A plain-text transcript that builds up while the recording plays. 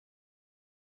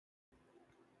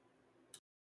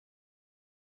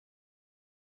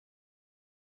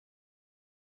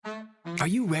Are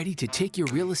you ready to take your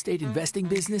real estate investing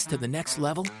business to the next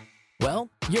level?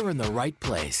 Well, you're in the right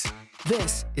place.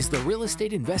 This is the Real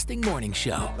Estate Investing Morning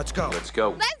Show. Let's go. Let's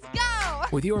go. Let's go!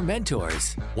 With your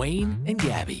mentors, Wayne and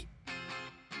Gabby.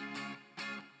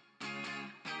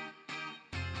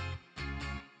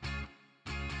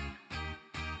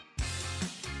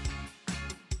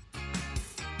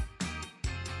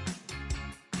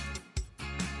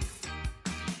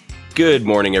 Good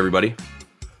morning, everybody.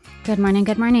 Good morning,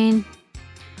 good morning.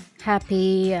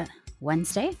 Happy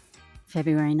Wednesday,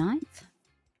 February 9th.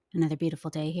 Another beautiful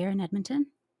day here in Edmonton.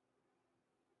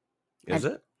 Is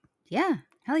it? Yeah,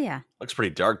 hell yeah. Looks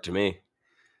pretty dark to me.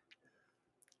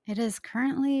 It is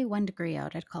currently 1 degree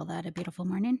out. I'd call that a beautiful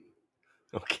morning.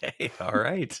 Okay, all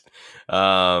right.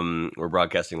 We're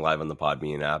broadcasting live on the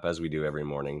Podbean app, as we do every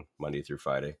morning, Monday through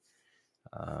Friday.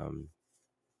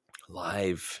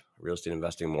 Live real estate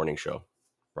investing morning show,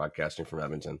 broadcasting from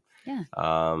Edmonton. Yeah.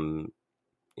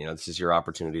 This is your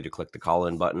opportunity to click the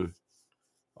call-in button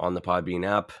on the Podbean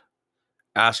app,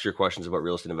 ask your questions about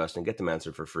real estate investing, get them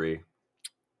answered for free.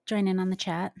 Join in on the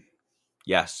chat.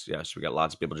 Yes, we got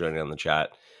lots of people joining on the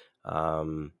chat.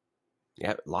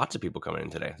 Lots of people coming in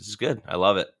today. This is good. I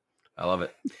love it.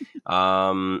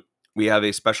 We have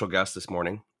a special guest this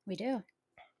morning. We do.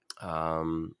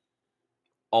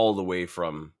 All the way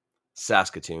from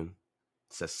Saskatoon.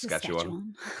 Special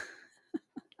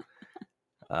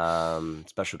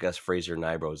guest Fraser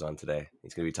Nybo is on today.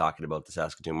 He's going to be talking about the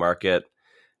Saskatoon market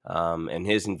and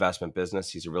his investment business.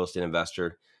 He's a real estate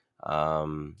investor. We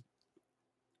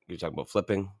talk about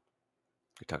flipping.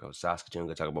 We talk about Saskatoon.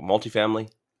 We talk about multifamily.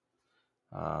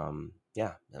 I'm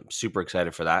super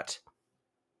excited for that.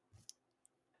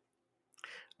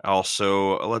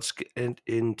 Also, let's get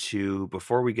into,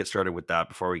 before we get started with that,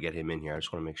 before we get him in here, I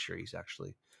just want to make sure he's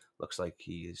actually, looks like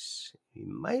he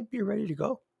might be ready to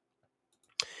go.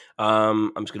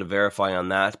 I'm just going to verify on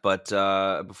that. But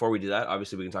before we do that,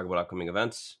 obviously we can talk about upcoming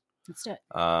events. Let's do it.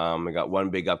 We got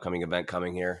one big upcoming event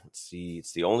coming here. It's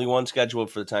the only one scheduled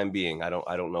for the time being. I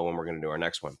don't know when we're going to do our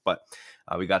next one, but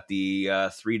we got the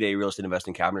 3-day real estate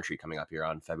investing cabinetry coming up here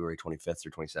on February 25th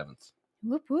through 27th.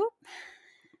 Whoop, whoop.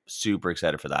 Super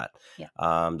excited for that. Yeah.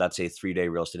 That's a 3-day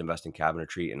real estate investing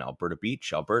cabinetry in Alberta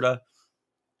Beach, Alberta.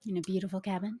 In a beautiful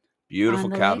cabin. Beautiful On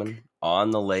the cabin lake.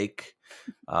 on the lake.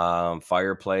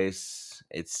 Fireplace.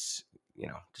 It's,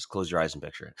 just close your eyes and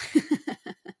picture it.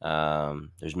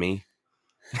 There's me.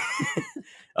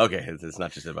 Okay, it's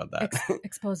not just about that.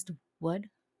 Exposed wood?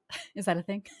 Is that a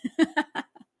thing?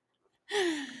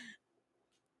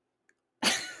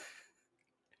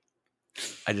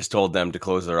 I just told them to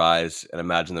close their eyes and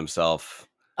imagine themselves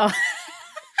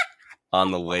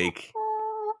on the lake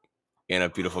in a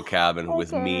beautiful cabin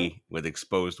with me with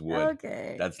exposed wood.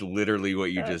 Okay. That's literally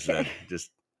what you just said.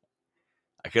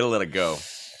 I could have let it go.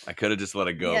 I could have just let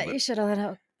it go. Yeah, but you should have let it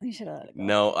go.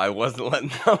 No, I wasn't letting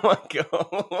that one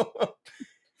go.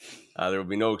 There will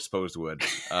be no exposed wood.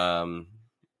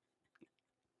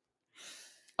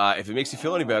 If it makes you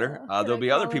feel any better, there'll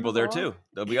be other people there too.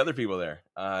 There'll be other people there,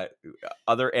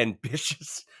 other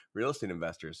ambitious real estate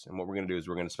investors. And what we're going to do is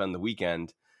we're going to spend the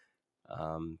weekend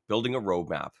building a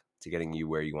roadmap to getting you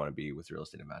where you want to be with real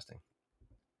estate investing.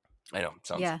 I know, it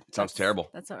sounds terrible.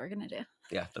 That's what we're going to do.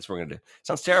 Yeah, that's what we're going to do. It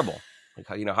sounds terrible. Like,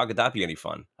 how could that be any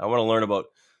fun? I want to learn about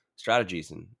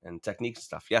strategies and techniques and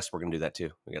stuff. Yes, we're going to do that too.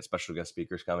 We got special guest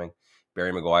speakers coming.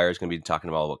 Barry McGuire is going to be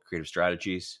talking all about creative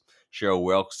strategies. Cheryl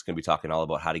Wilkes is going to be talking all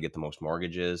about how to get the most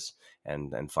mortgages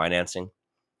and financing.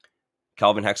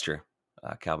 Calvin Hexter,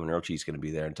 Calvin Roche is going to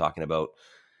be there and talking about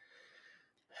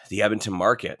the Edmonton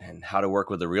market and how to work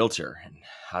with a realtor and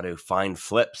how to find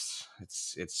flips.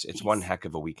 It's one heck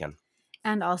of a weekend.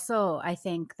 And also, I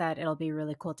think that it'll be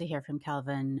really cool to hear from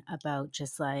Calvin about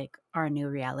just like our new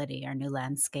reality, our new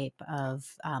landscape of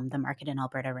the market in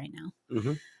Alberta right now.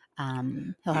 Mm-hmm.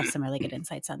 He'll have some really good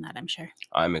insights on that, I'm sure.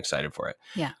 I'm excited for it.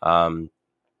 Yeah.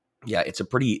 It's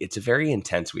a very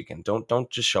intense weekend. Don't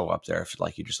just show up there if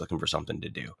like you're just looking for something to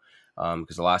do.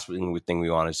 Because the last thing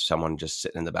we want is someone just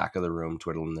sitting in the back of the room,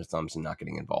 twiddling their thumbs and not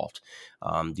getting involved.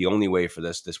 The only way for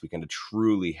this weekend to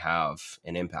truly have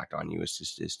an impact on you is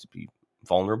to be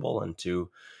vulnerable and to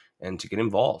get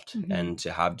involved and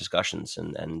to have discussions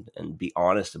and be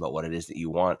honest about what it is that you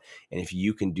want. And if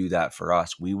you can do that for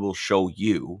us, we will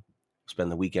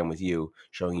spend the weekend with you,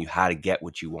 showing you how to get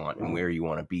what you want and where you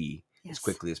want to be as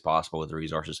quickly as possible with the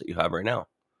resources that you have right now.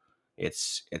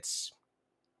 It's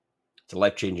a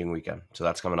life-changing weekend. So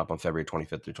that's coming up on February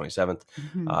 25th through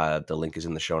 27th. The link is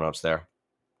in the show notes there.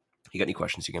 If you got any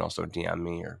questions, you can also DM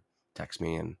me or text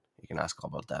me and you can ask all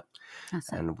about that.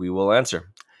 Awesome. And we will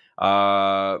answer.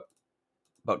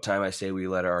 About time I say we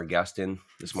let our guest in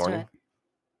this Let's do morning. it.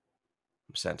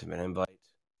 Sent him an invite.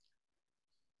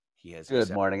 He has Good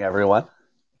morning, everyone.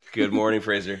 Good morning,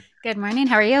 Fraser. Good morning.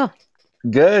 How are you?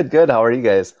 Good. How are you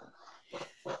guys?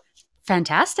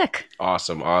 Fantastic.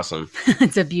 Awesome.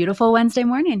 It's a beautiful Wednesday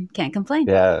morning. Can't complain.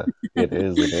 Yeah, it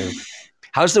is.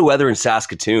 How's the weather in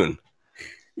Saskatoon?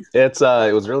 It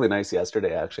was really nice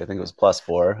yesterday, actually. I think it was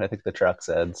 +4. I think the truck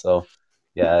said so.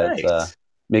 Yeah, Nice. It's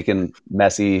making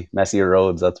messier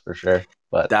roads, that's for sure.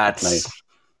 But it's nice.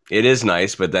 It is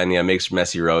nice, but then it makes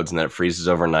messy roads, and then it freezes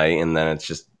overnight, and then it's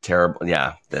just terrible.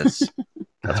 Yeah, that's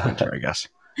winter, I guess.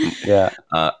 Yeah.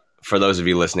 For those of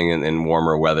you listening in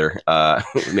warmer weather,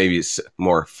 maybe it's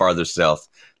more farther south.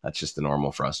 That's just the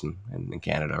normal for us in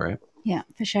Canada, right? Yeah,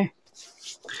 for sure.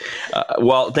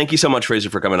 Well, thank you so much, Fraser,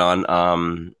 for coming on.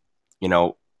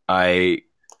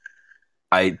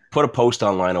 I put a post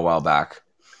online a while back,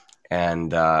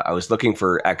 and I was looking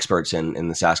for experts in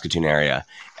the Saskatoon area,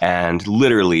 and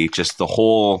literally just the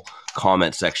whole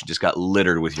comment section just got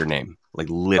littered with your name, like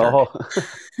littered,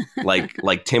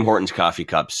 like Tim Hortons coffee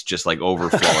cups, just like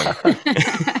overflowing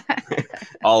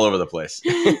all over the place.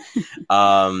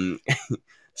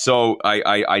 So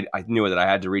I knew that I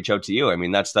had to reach out to you. I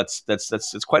mean, that's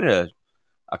quite a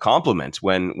compliment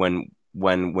when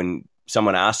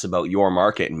someone asks about your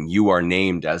market and you are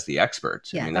named as the expert.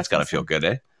 Yeah, I mean, that's got to feel good,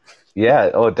 eh?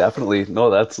 Yeah. Oh, definitely. No,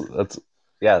 that's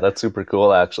super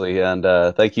cool, actually. And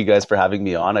thank you guys for having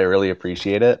me on. I really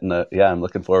appreciate it. And I'm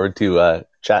looking forward to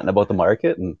chatting about the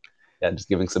market and just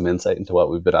giving some insight into what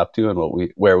we've been up to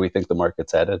and where we think the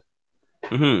market's headed.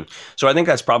 Mm-hmm. So I think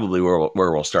that's probably where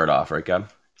we'll start off, right, Gab?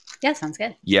 Yeah, sounds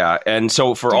good. Yeah, and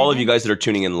so for all of you guys that are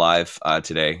tuning in live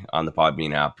today on the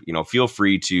Podbean app, feel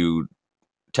free to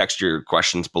text your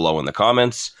questions below in the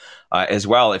comments. As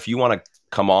well, if you want to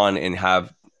come on and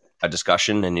have a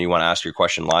discussion and you want to ask your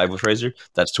question live with Fraser,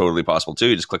 that's totally possible too.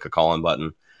 You just click a call-in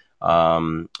button.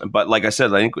 But like I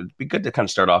said, I think it would be good to kind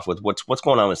of start off with what's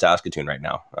going on with Saskatoon right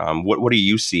now. What are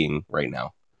you seeing right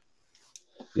now?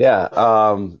 Yeah,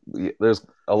 there's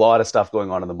a lot of stuff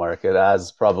going on in the market,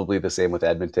 as probably the same with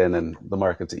Edmonton and the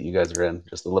markets that you guys are in,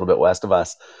 just a little bit west of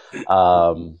us.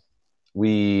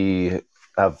 We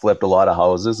have flipped a lot of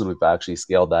houses, and we've actually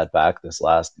scaled that back this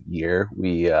last year.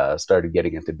 We started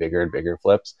getting into bigger and bigger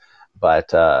flips,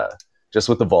 but just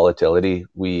with the volatility,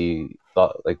 we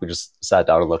thought, we just sat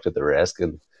down and looked at the risk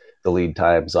and the lead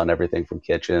times on everything from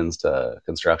kitchens to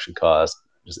construction costs,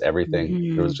 just everything.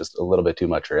 Mm-hmm. There was just a little bit too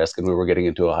much risk, and we were getting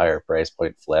into a higher price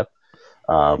point flip.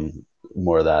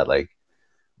 More that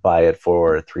buy it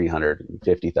for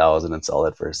 $350,000 and sell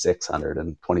it for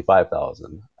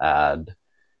 $625,000, and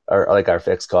our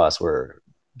fixed costs were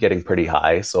getting pretty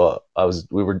high. So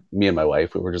me and my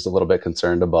wife, we were just a little bit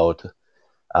concerned about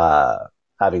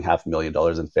having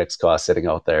 $500,000 in fixed costs sitting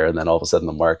out there, and then all of a sudden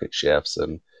the market shifts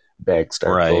and banks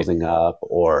start closing up,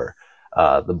 or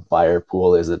the buyer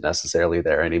pool isn't necessarily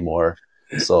there anymore.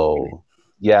 So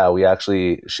we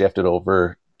actually shifted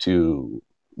over to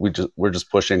we're just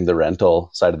pushing the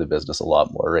rental side of the business a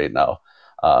lot more right now.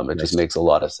 It just makes a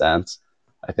lot of sense.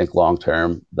 I think long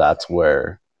term that's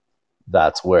where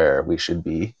we should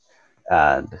be.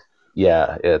 And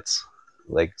it's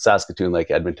like Saskatoon,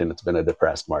 like Edmonton, it's been a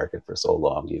depressed market for so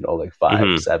long,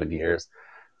 5 7 years,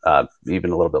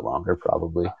 even a little bit longer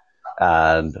probably.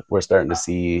 And we're starting to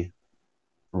see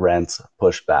rents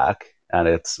push back, and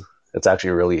it's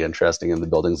actually really interesting in the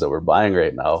buildings that we're buying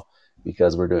right now,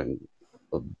 because we're doing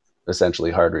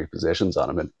essentially hard repositions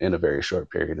on them in a very short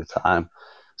period of time.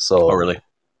 So, oh, really?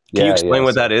 Can you explain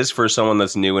what that is for someone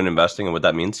that's new in investing and what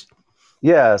that means?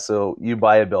 Yeah, so you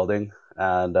buy a building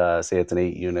and say it's an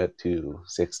 8-unit to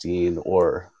 16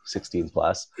 or 16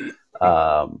 plus,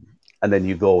 and then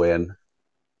you go in,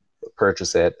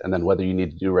 purchase it, and then whether you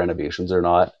need to do renovations or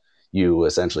not, you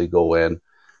essentially go in,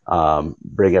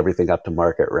 bring everything up to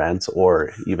market rents,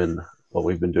 or even what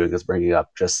we've been doing is bringing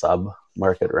up just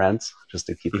sub-market rents, just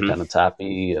to keep the tenants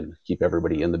happy and keep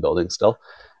everybody in the building still,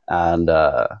 and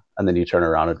then you turn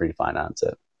around and refinance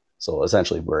it. So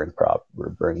essentially, we're in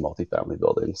multifamily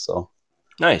buildings. So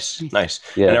nice.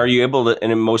 Yeah. And are you able to?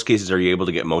 And in most cases, are you able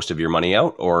to get most of your money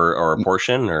out, or a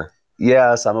portion, or?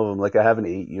 Yeah, some of them. Like I have an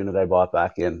 8-unit I bought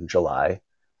back in July,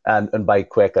 and by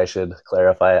quick I should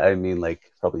clarify, I mean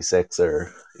probably 6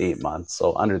 or 8 months,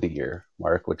 so under the year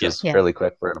mark, which is fairly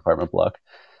quick for an apartment block.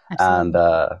 Absolutely.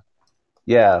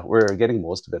 And we're getting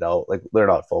most of it out. Like they're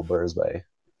not full burrs by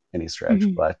any stretch,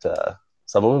 but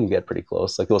some of them get pretty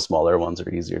close. Like those smaller ones are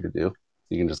easier to do.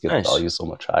 You can just get the value so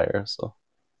much higher. So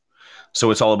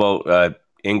it's all about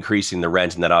increasing the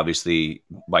rent, and that obviously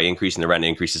by increasing the rent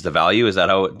increases the value. Is that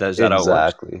how it does? That how it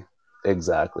works?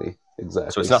 Exactly. So it's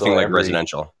exactly. nothing So like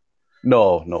residential.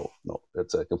 no.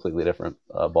 It's a completely different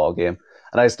ball game.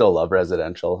 And I still love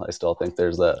residential. I still think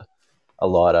there's a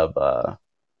lot of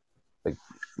like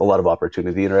a lot of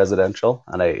opportunity in residential,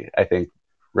 and I think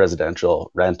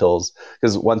residential rentals,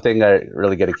 because one thing I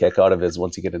really get a kick out of is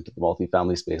once you get into the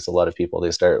multifamily space, a lot of people,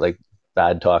 they start like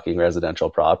bad talking residential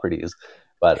properties,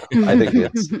 but I think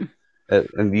it's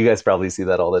and you guys probably see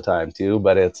that all the time too,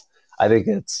 but I think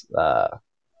it's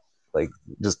like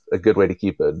just a good way to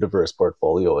keep a diverse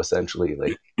portfolio, essentially.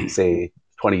 Like say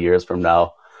 20 years from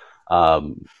now,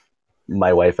 um,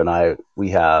 my wife and I, we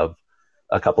have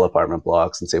a couple apartment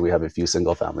blocks, and say we have a few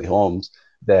single family homes,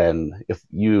 then if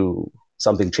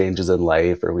something changes in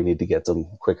life or we need to get some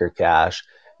quicker cash,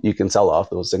 you can sell off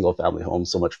those single family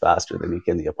homes so much faster than you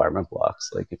can the apartment blocks.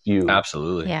 Like if you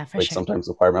Absolutely. Yeah, for like sure. sometimes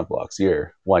apartment blocks,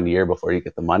 you're 1 year before you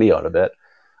get the money out of it.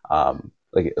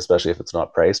 Like especially if it's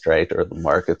not priced right, or the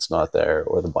market's not there,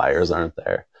 or the buyers aren't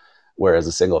there. Whereas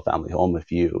a single family home,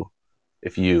 if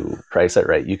you price it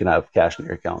right, you can have cash in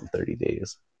your account in 30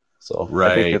 days. So I think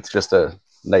Right. it's just a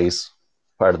nice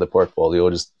part of the portfolio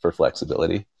just for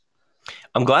flexibility.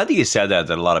 I'm glad that you said that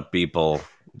a lot of people,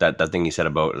 that thing you said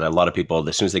about a lot of people,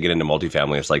 as soon as they get into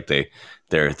multifamily, it's like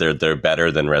they're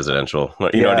better than residential.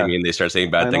 You know what I Yeah, mean? They start saying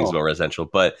bad I things know. about residential,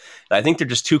 but I think they're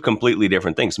just two completely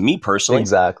different things. Me personally,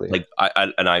 Exactly. like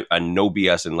I no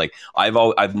BS, and like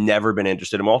I've never been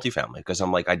interested in multifamily because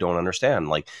I'm like, I don't understand.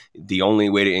 Like the only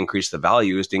way to increase the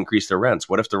value is to increase the rents.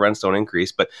 What if the rents don't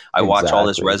increase? But I watch all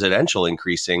this Exactly. residential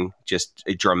increasing just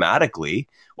dramatically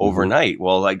Hmm. overnight.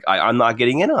 Well, like I'm not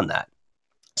getting in on that.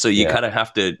 So you Yeah. kind of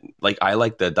have to, like, I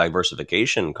like the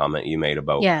diversification comment you made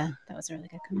about Yeah, that was a really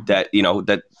good comment. that,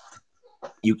 that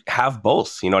you have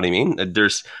both, you know what I mean?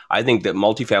 I think that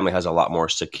multifamily has a lot more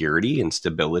security and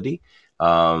stability.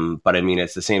 But I mean,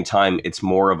 at the same time, it's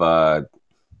more of a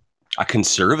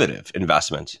conservative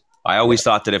investment. I Yeah. always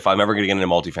thought that if I'm ever going to get into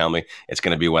multifamily, it's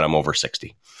going to be when I'm over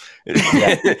 60.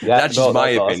 Yeah. Yeah. That's just No,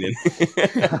 my that's opinion.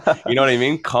 awesome. You know what I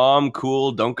mean? Calm,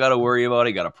 cool, don't got to worry about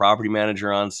it. Got a property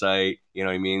manager on site. You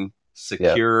know what I mean? Yeah.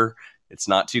 Secure. It's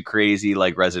not too crazy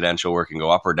like residential where it can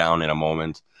go up or down in a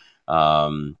moment.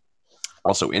 Um,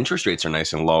 Also, interest rates are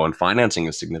nice and low, and financing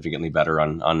is significantly better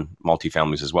on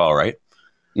multifamilies as well, right?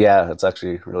 Yeah. It's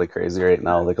actually really crazy right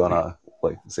now. Like on a,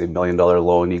 like say $1 million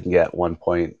loan, you can get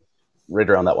right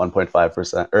around that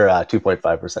 1.5% or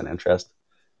 2.5% interest.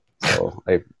 So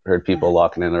I heard people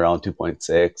locking in around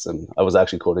 2.6, and I was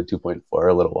actually quoted 2.4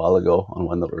 a little while ago on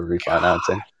one that we're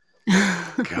refinancing,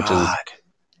 which is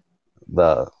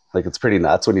God. it's pretty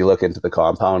nuts when you look into the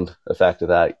compound effect of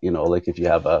that. Like if you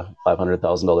have a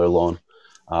 $500,000 loan,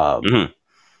 um, Mhm.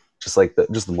 just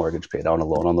the mortgage pay down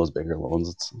alone on those bigger loans,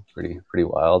 it's pretty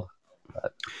wild.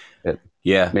 But it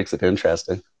Yeah. makes it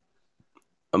interesting.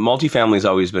 Multifamily has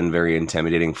always been very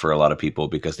intimidating for a lot of people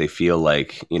because they feel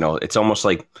like, it's almost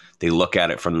like they look at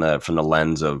it from the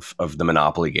lens of the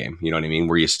monopoly game. You know what I mean?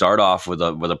 Where you start off with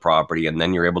a property and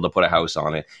then you're able to put a house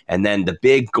on it. And then the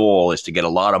big goal is to get a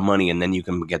lot of money and then you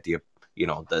can get the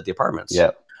apartments.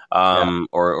 Yeah, yeah,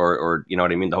 Or you know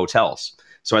what I mean? The hotels.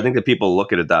 So I think that people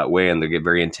look at it that way and they get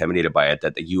very intimidated by it,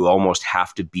 that you almost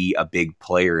have to be a big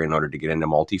player in order to get into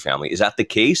multifamily. Is that the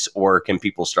case, or can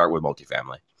people start with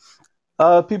multifamily?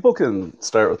 people can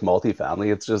start with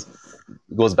multifamily. It's just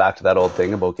goes back to that old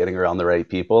thing about getting around the right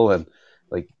people. And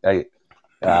like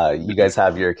you guys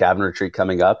have your cabin retreat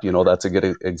coming up. That's a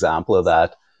good example of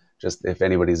that. Just if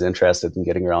anybody's interested in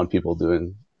getting around people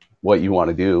doing what you want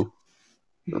to do,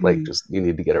 like Mhm. just you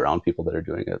need to get around people that are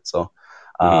doing it. So,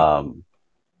 Mm-hmm. um,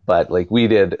 but like we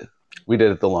did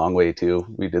it the long way too.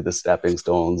 We did the stepping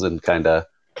stones and kind of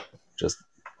just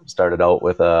started out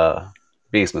with a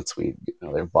basement suite.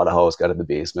 They bought a house, got in the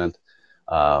basement,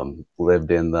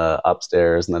 lived in the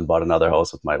upstairs, and then bought another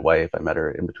house with my wife. I met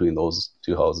her in between those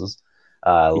two houses.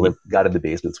 Got in the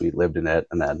basement suite, lived in it,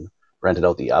 and then rented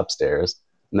out the upstairs.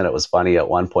 And then it was funny. At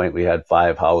one point, we had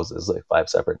 5 houses, like 5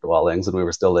 separate dwellings, and we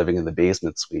were still living in the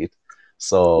basement suite.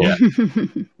 So Yeah.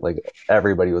 like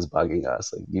everybody was bugging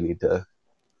us, like you need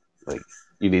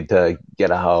to get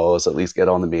a house, at least get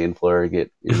on the main floor,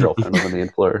 get your girlfriend on the main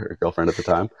floor, or girlfriend at the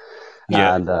time.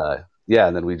 Yeah. And yeah,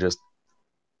 and then we just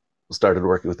started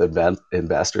working with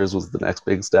investors was the next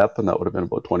big step, and that would have been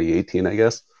about 2018, I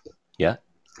guess. Yeah.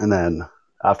 And then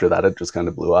after that, it just kind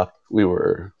of blew up. We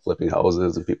were flipping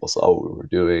houses, and people saw what we were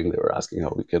doing. They were asking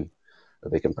how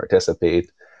they can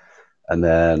participate. And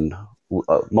then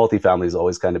multifamily has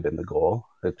always kind of been the goal.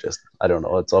 It just, I don't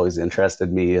know, it's always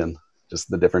interested me, and just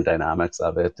the different dynamics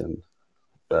of it, and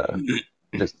the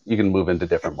just you can move into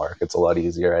different markets a lot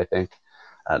easier, I think.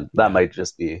 And Yeah.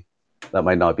 that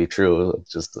might not be true.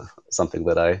 It's just something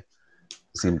that I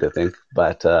seem to think.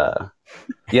 But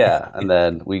yeah, and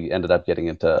then we ended up getting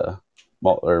into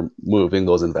or moving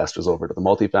those investors over to the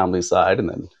multifamily side, and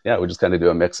then yeah, we just kind of do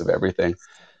a mix of everything.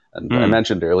 And I Hmm.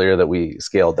 mentioned earlier that we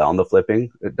scaled down the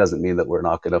flipping. It doesn't mean that we're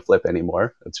not going to flip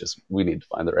anymore. It's just we need to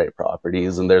find the right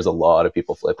properties, and there's a lot of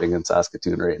people flipping in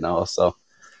Saskatoon right now. So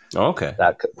Okay.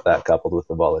 that coupled with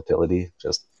the volatility,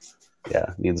 just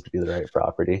yeah, needs to be the right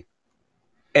property.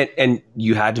 And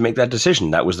you had to make that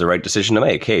decision. That was the right decision to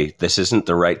make. Hey, this isn't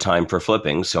the right time for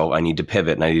flipping, so I need to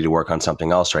pivot and I need to work on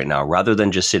something else right now, rather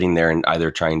than just sitting there and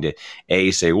either trying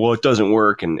to say, well, it doesn't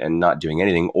work and not doing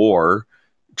anything, or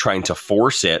trying to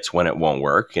force it when it won't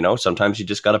work. Sometimes you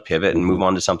just got to pivot and move Mm-hmm.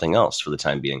 on to something else for the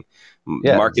time being.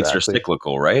 Yeah, Markets are exactly.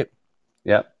 cyclical, right?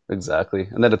 Yeah, exactly.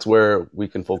 And then it's where we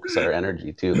can focus our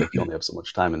energy too. Like you only have so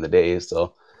much time in the day,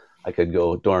 so I could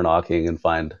go door knocking and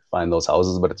find those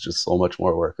houses, but it's just so much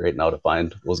more work right now to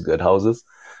find those good houses.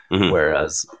 Hmm.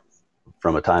 Whereas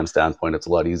from a time standpoint, it's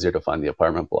a lot easier to find the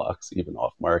apartment blocks even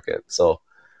off market.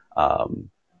 Um,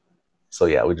 so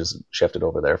yeah, we just shifted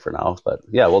over there for now. But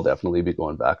yeah, we'll definitely be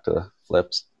going back to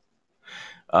flips.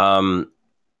 Um,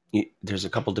 there's a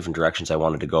couple different directions I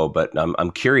wanted to go, but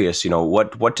I'm curious.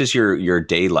 What does your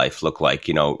day life look like?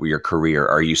 Your career.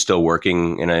 Are you still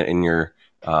working in your?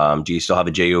 Do you still have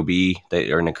a job that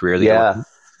or in a career that you're Yeah, working?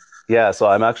 yeah. So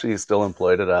I'm actually still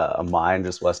employed at a mine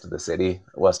just west of the city,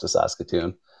 west of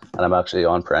Saskatoon, and I'm actually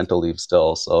on parental leave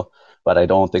still. So, but I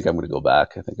don't think I'm going to go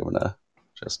back. I think I'm going to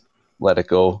just let it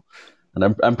go,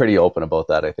 and I'm pretty open about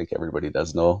that. I think everybody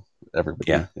does know,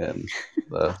 Yeah. everybody in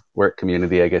the work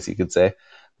community, I guess you could say.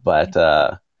 But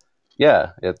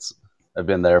yeah, it's I've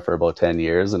been there for about 10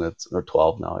 years, and it's or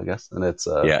 12 now, I guess, and it's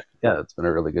Yeah. yeah, it's been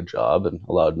a really good job and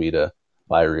allowed me to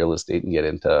buy real estate and get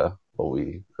into what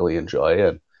we really enjoy.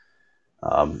 And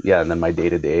yeah, and then my day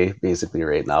to day, basically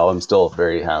right now, I'm still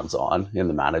very hands on in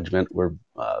the management. We're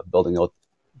building out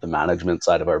the management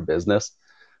side of our business,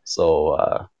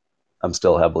 so I'm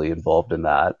still heavily involved in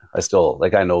that. I still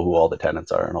like I know who all the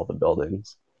tenants are in all the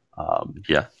buildings, um,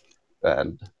 Yeah.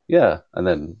 and yeah, and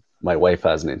then my wife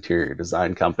has an interior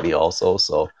design company also,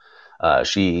 so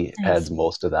she Nice. heads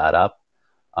most of that up.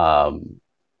 Um,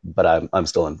 but I'm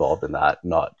still involved in that,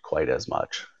 not quite as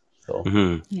much. So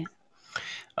Hmm. Yeah.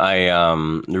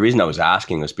 The reason I was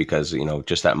asking was because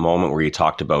just that moment where you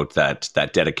talked about that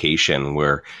dedication,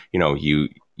 where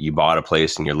you bought a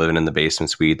place and you're living in the basement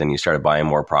suite, then you started buying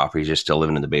more properties, you're still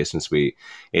living in the basement suite.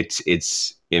 It's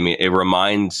I mean, it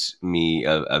reminds me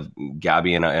of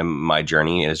Gabby and my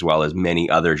journey, as well as many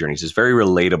other journeys. It's very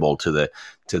relatable to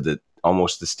the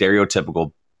almost the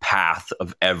stereotypical path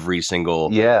of every single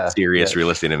yeah, yeah, serious real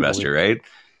estate truly. investor, right?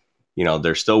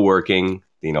 They're still working.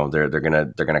 They're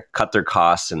gonna cut their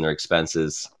costs and their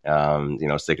expenses, so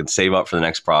they can save up for the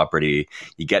next property.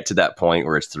 You get to that point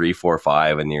where it's 3, 4,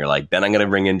 5, and you're like, then I'm gonna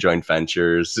bring in joint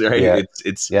ventures, right? Yeah, it's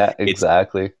it's yeah, it's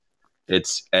exactly.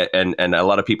 it's and a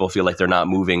lot of people feel like they're not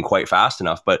moving quite fast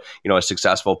enough, but a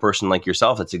successful person like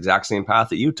yourself, it's the exact same path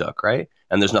that you took, right?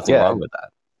 And there's nothing Yeah, wrong with that.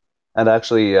 and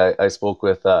actually, I spoke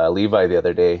with Levi the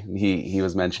other day. He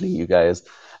was mentioning you guys,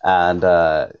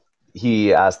 and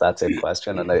he asked that same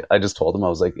question, and I just told him I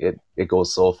was like, it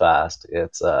goes so fast.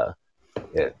 It's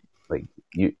it like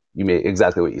you may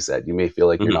exactly what you said. You may feel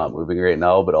like you're Hmm. not moving right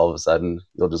now, but all of a sudden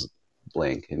you'll just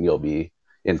blink and you'll be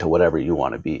into whatever you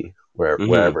want to be, Hmm.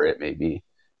 wherever it may be.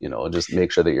 Just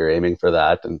make sure that you're aiming for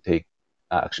that and take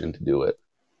action to do it.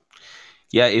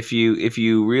 Yeah, if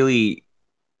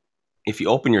you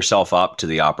open yourself up to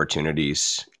the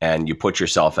opportunities and you put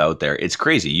yourself out there, it's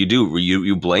crazy.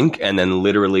 You blink, and then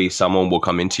literally someone will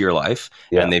come into your life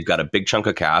and Yeah, they've got a big chunk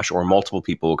of cash, or multiple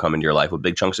people will come into your life with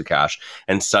big chunks of cash,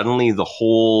 and suddenly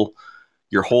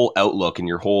your whole outlook and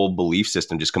your whole belief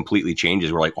system just completely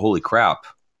changes. We're like, holy crap,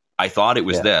 I thought it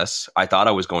was yeah, this. I thought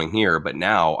I was going here, but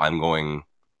now I'm going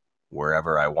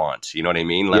wherever I want. You know what I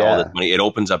mean? Like all this yeah. money, it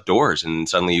opens up doors, and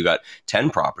suddenly you got 10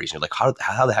 properties. And you're like,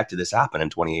 how the heck did this happen in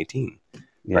 2018?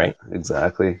 Yeah, Right?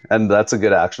 exactly. And that's a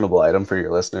good actionable item for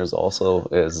your listeners also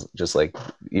is just like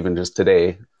even just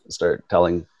today, start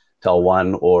tell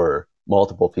one or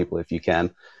multiple people if you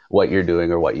can what you're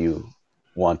doing or what you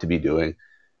want to be doing.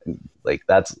 And like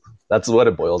that's what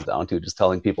it boils down to, just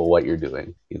telling people what you're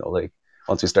doing. Like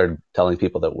once we started telling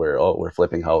people that we're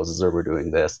flipping houses or we're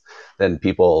doing this, then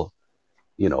people,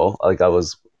 like I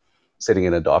was sitting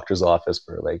in a doctor's office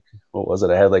for like what was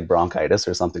it? I had like bronchitis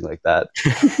or something like that.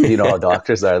 And you know how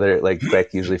doctors are, they're like quick,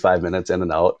 usually 5 minutes in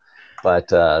and out. But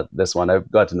this one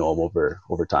I've got to know him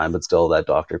over time, but still that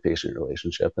doctor patient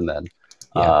relationship. And then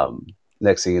Yeah.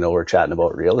 next thing you know, we're chatting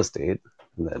about real estate.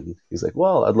 And then he's like,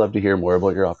 well, I'd love to hear more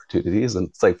about your opportunities. And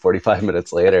it's like 45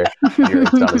 minutes later, and he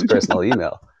writes down his personal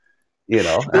email, and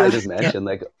I just mentioned,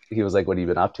 like, he was like, what have you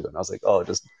been up to? And I was like, oh,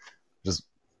 just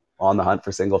on the hunt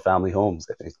for single family homes.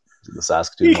 I think the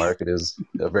Saskatoon market is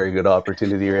a very good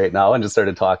opportunity right now, and just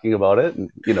started talking about it.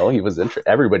 And, he was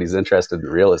everybody's interested in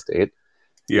real estate.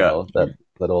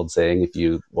 That old saying, if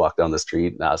you walk down the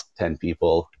street and ask 10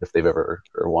 people if they've ever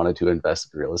or wanted to invest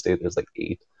in real estate, there's like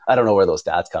 8. I don't know where those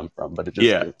stats come from, but it's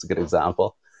a good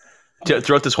example.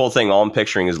 Throughout this whole thing, all I'm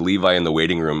picturing is Levi in the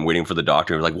waiting room waiting for the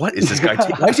doctor. Like, what is this guy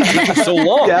taking? Why is he taking so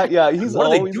long? Yeah. What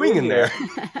are they doing in there?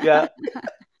 Yeah.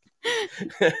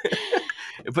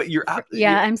 But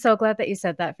I'm so glad that you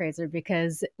said that, Fraser,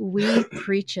 because we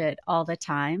preach it all the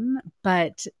time,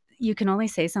 but you can only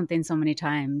say something so many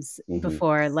times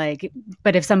before,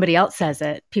 but if somebody else says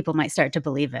it, people might start to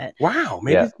believe it. Wow.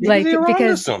 Maybe they're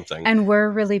onto something. And we're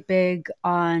really big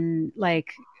on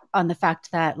the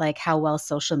fact that how well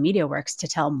social media works to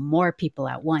tell more people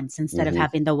at once instead of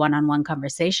having the one-on-one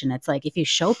conversation. It's like, if you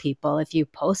show people, if you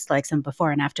post some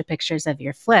before and after pictures of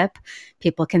your flip,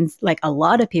 people can a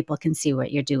lot of people can see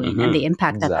what you're doing and the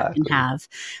impact that can have.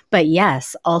 But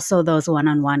yes, also those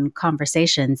one-on-one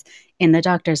conversations in the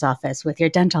doctor's office with your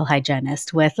dental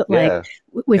hygienist, with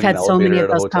we've had so many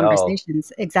of those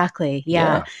conversations. Exactly.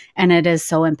 Yeah. And it is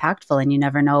so impactful, and you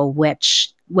never know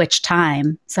which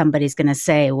time somebody's going to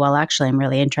say, well, actually, I'm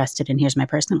really interested, and here's my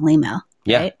personal email.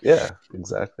 Right? Yeah,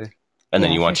 exactly. And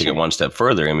then you want to get one step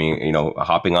further. I mean,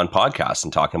 hopping on podcasts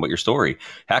and talking about your story.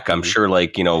 Heck, I'm sure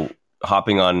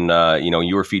hopping on,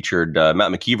 you were featured, Matt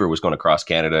McKeever was going across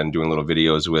Canada and doing little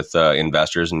videos with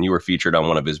investors, and you were featured on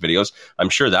one of his videos. I'm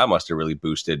sure that must have really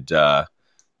boosted,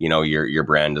 your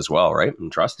brand as well, right?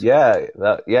 And trust. Yeah,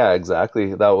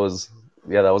 exactly. That was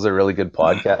a really good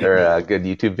podcast or a good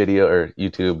YouTube video or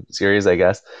YouTube series, I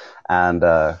guess. And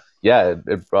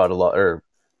it brought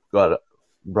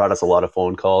brought us a lot of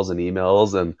phone calls and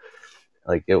emails, and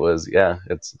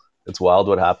it's wild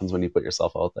what happens when you put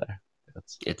yourself out there.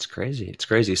 It's crazy. It's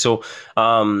crazy. So,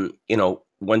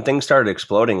 when things started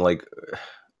exploding,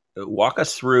 walk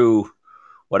us through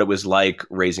what it was like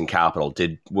raising capital.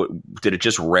 Did it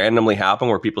just randomly happen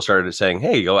where people started saying,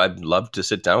 hey, I'd love to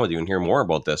sit down with you and hear more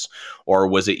about this? Or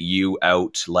was it you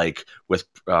out with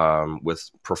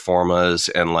performas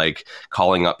and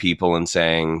calling up people and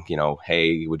saying,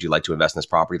 hey, would you like to invest in this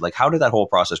property? How did that whole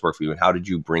process work for you? And how did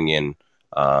you bring in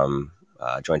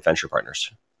joint venture partners?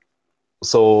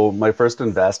 So my first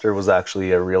investor was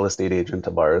actually a real estate agent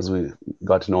of ours. We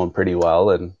got to know him pretty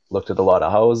well and looked at a lot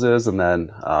of houses. And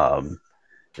then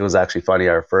it was actually funny,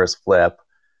 our first flip.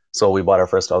 So we bought our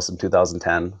first house in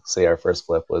 2010. Say our first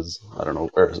flip was,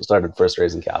 started first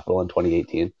raising capital in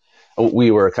 2018.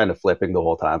 We were kind of flipping the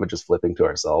whole time, but just flipping to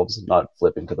ourselves, not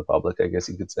flipping to the public, I guess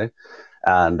you could say.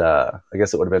 And I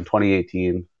guess it would have been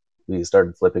 2018. We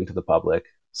started flipping to the public.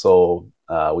 So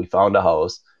we found a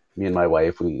house. Me and my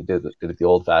wife, we did it the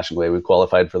old-fashioned way. We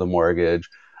qualified for the mortgage,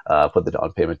 put the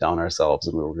down payment down ourselves,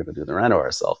 and we were going to do the reno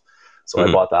ourselves. So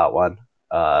I bought that one,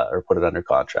 or put it under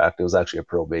contract. It was actually a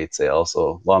probate sale.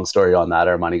 So long story on that,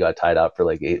 our money got tied up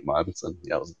for 8 months, and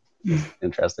it was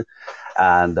interesting.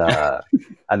 And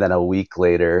and then a week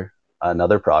later,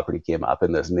 another property came up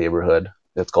in this neighborhood.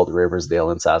 It's called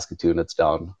Riversdale in Saskatoon. It's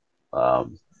down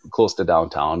close to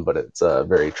downtown, but it's a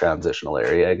very transitional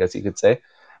area, I guess you could say.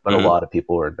 But a lot of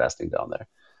people were investing down there.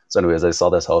 So anyways, I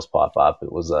saw this house pop up.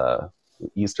 It was a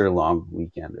Easter long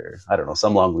weekend, or I don't know,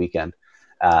 some long weekend.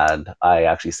 And I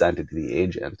actually sent it to the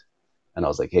agent. And I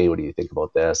was like, hey, what do you think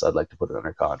about this? I'd like to put it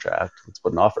under contract. Let's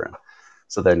put an offer in.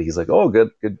 So then he's like, oh, good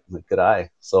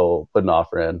eye. So put an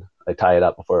offer in. I tie it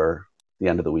up before the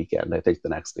end of the weekend. I think the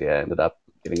next day I ended up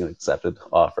getting an accepted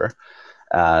offer.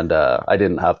 And I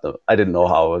didn't know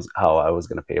how I was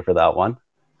going to pay for that one.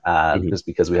 And just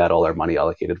because we had all our money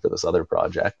allocated for this other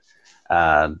project.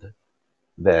 And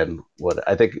then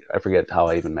I forget how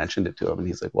I even mentioned it to him. And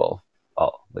he's like, well,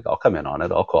 I'll come in on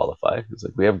it. I'll qualify. He's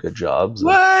like, we have good jobs.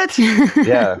 What?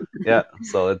 Yeah.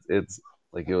 So it's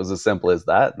it was as simple as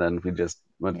that. And then we just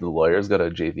went to the lawyers, got a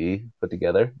JV put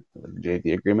together, a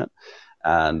JV agreement.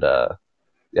 And the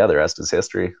rest is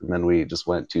history. And then we just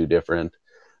went to different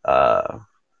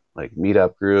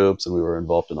meetup groups, and we were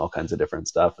involved in all kinds of different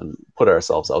stuff and put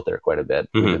ourselves out there quite a bit.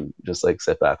 We didn't just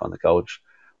sit back on the couch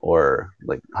or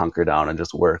hunker down and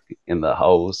just work in the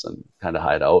house and kind of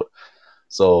hide out.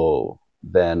 So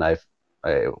then I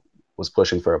was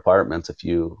pushing for apartments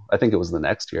I think it was the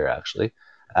next year actually.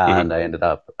 And I ended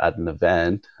up at an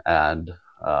event, and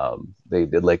they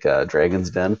did a Dragon's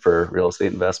Den for real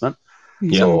estate investment.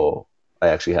 So I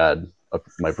actually had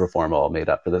my pro forma all made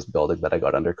up for this building that I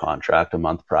got under contract a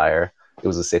month prior. it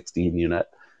was a 16 unit.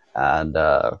 And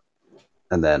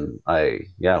then I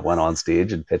went on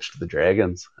stage and pitched the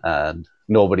Dragons, and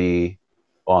nobody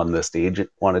on the stage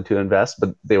wanted to invest,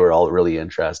 but they were all really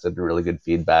interested and really good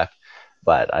feedback.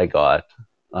 But I got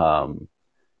one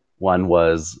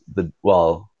was a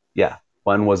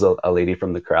lady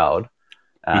from the crowd,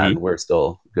 and we're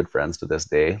still good friends to this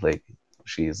day. Like,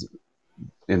 she's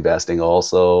investing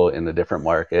also in a different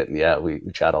market, and we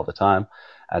chat all the time.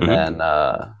 And then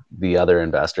the other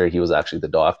investor, he was actually the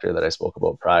doctor that I spoke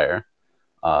about prior.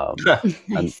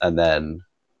 And then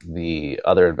the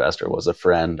other investor was a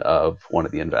friend of one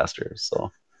of the investors.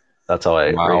 So that's how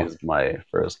I raised my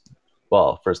first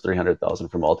 300,000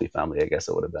 for multifamily, I guess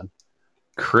it would have been.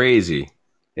 Crazy.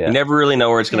 Yeah. You never really know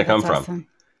where it's going to come from. Awesome.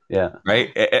 Yeah.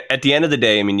 Right. At the end of the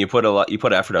day, I mean, you put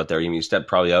effort out there. I mean, you stepped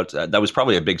probably out. That was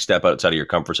probably a big step outside of your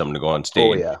comfort zone to go on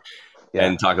stage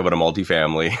and talk about a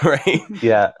multifamily. Right.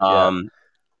 Yeah.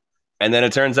 And then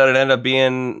it turns out it ended up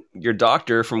being your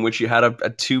doctor, from which you had a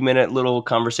 2-minute little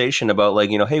conversation about, like,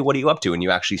 hey, what are you up to? And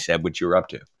you actually said what you were up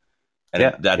to.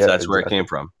 And that's exactly where it came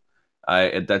from.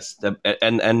 And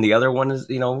the other one is,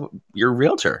 your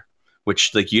realtor,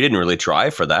 which, like, you didn't really try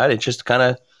for that. It just kind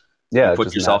of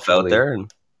put yourself out there.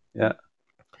 And it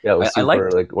was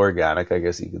super like organic, I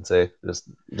guess you could say.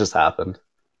 Just happened.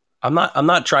 I'm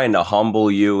not trying to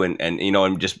humble you and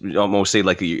and just almost say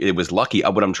like it was lucky.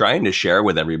 What I'm trying to share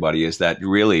with everybody is that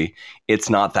really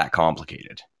it's not that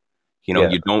complicated.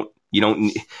 You don't.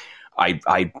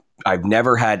 I've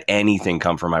never had anything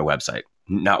come from my website.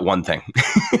 Not one thing.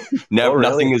 Never.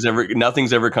 Really?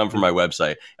 Nothing's ever come from my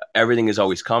website. Everything has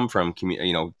always come from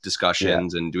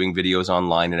discussions and doing videos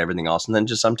online and everything else. And then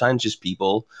just sometimes just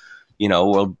people,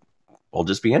 will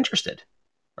just be interested.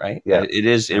 Right. Yeah.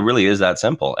 It really is that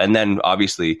simple. And then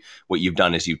obviously what you've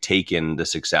done is you've taken the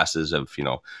successes of,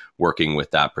 working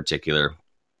with that particular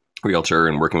realtor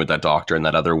and working with that doctor and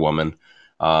that other woman.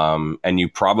 And you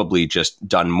probably just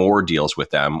done more deals with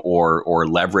them or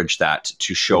leverage that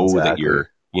to show that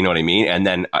you're, you know what I mean? And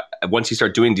then once you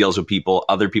start doing deals with people,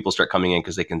 other people start coming in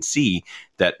because they can see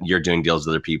that you're doing deals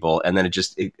with other people. And then it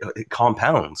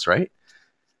compounds, right?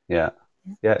 Yeah.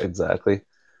 Yeah, exactly.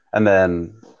 And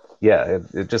then,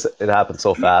 it happens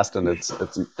so fast, and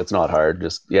it's not hard.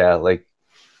 Just, and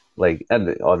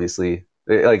obviously,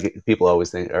 like, people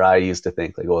always think, or I used to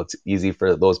think, like, oh, it's easy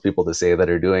for those people to say that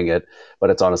are doing it,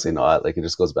 but it's honestly not. Like, it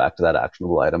just goes back to that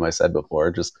actionable item I said before.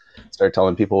 Just start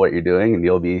telling people what you're doing, and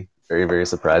you'll be very, very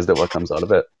surprised at what comes out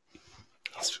of it.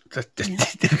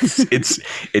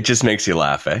 It just makes you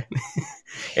laugh, eh?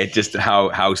 It just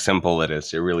how simple it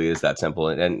is. It really is that simple,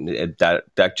 and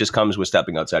that just comes with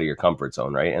stepping outside of your comfort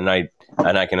zone, right? And I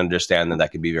can understand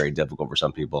that can be very difficult for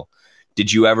some people.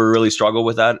 Did you ever really struggle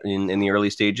with that in the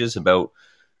early stages about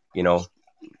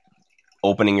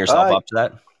opening yourself up to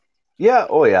that? Yeah.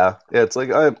 Oh yeah. It's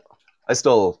like I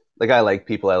still, like, I like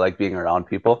people. I like being around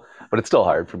people, but it's still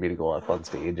hard for me to go up on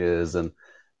stages, and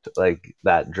like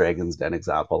that Dragon's Den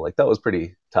example, like, that was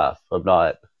pretty tough. I'm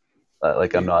not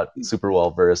super well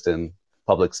versed in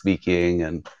public speaking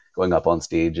and going up on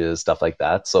stages, stuff like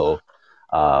that. So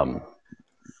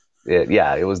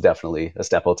it was definitely a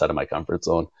step outside of my comfort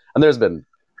zone. And there's been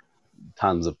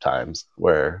tons of times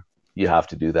where you have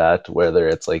to do that, whether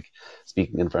it's like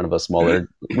speaking in front of a smaller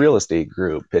real estate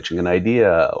group, pitching an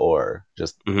idea, or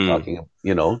just talking,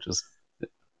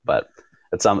 but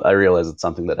I realize it's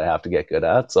something that I have to get good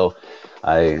at. So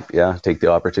I take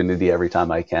the opportunity every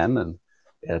time I can, and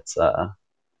it's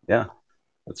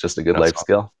just a good life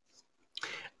skill.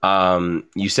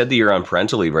 You said that you're on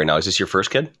parental leave right now. Is this your first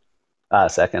kid?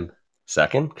 Second.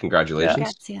 Second?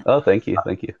 Congratulations. Yeah. Oh, thank you.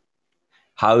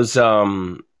 How's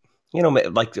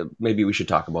maybe we should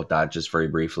talk about that just very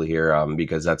briefly here,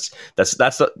 because that's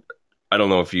the, I don't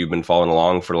know if you've been following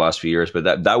along for the last few years,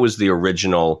 but that was the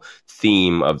original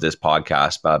theme of this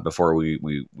podcast before we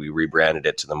rebranded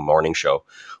it to the morning show,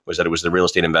 was that it was the Real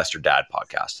Estate Investor Dad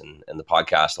podcast. And the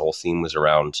podcast, the whole theme was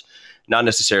around not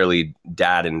necessarily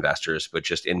dad investors, but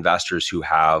just investors who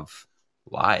have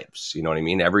lives. You know what I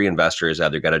mean? Every investor has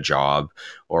either got a job,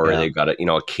 or they've got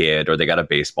a kid, or they got a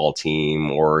baseball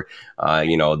team, or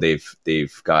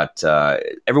they've got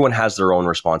everyone has their own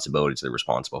responsibilities they're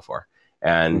responsible for.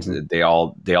 And they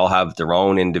all have their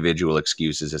own individual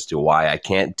excuses as to why I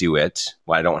can't do it,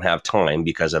 why I don't have time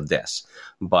because of this.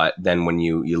 But then when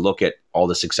you look at all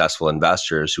the successful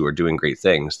investors who are doing great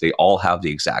things, they all have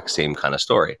the exact same kind of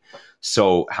story.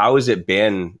 So how has it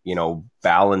been,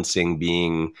 balancing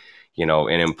being, an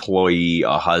employee,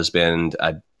 a husband,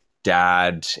 a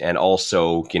dad, and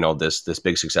also, this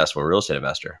big successful real estate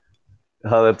investor?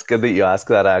 Oh, that's good that you ask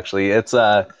that. Actually, it's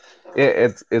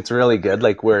It's really good.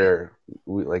 Like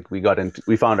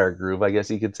we found our groove, I guess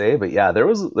you could say. But yeah, there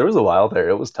was a while there.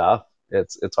 It was tough.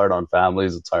 It's hard on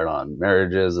families. It's hard on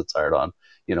marriages. It's hard on,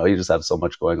 you just have so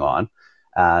much going on,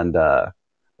 and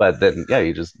but then yeah,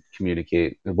 you just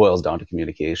communicate. It boils down to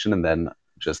communication, and then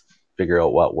just figure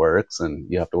out what works, and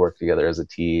you have to work together as a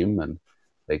team. And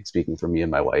like speaking for me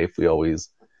and my wife, we always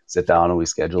sit down and we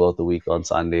schedule out the week on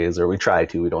Sundays, or we try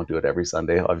to. We don't do it every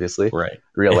Sunday, obviously. Right.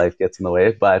 Real life gets in the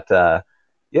way, but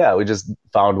yeah, we just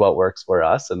found what works for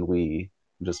us, and we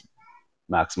just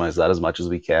maximize that as much as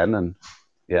we can. And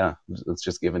yeah, it's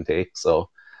just give and take. So,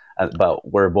 but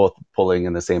we're both pulling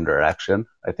in the same direction.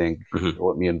 I think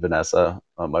what me and Vanessa,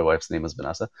 my wife's name is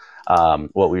Vanessa,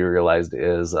 what we realized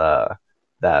is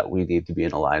that we need to be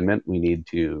in alignment. We need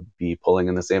to be pulling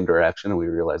in the same direction. And we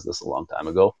realized this a long time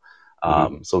ago.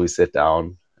 So we sit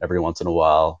down every once in a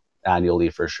while, annually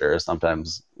for sure.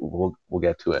 Sometimes we'll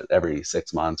get to it every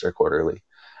 6 months or quarterly,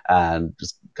 and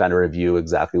just kind of review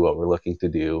exactly what we're looking to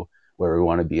do, where we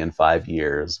want to be in 5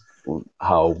 years,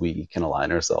 how we can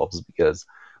align ourselves. Because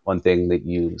one thing that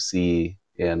you see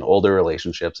in older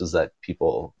relationships is that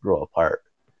people grow apart.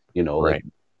 Like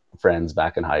friends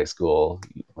back in high school,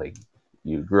 like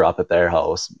you grew up at their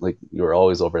house, like you were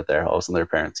always over at their house, and their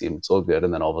parents seemed so good,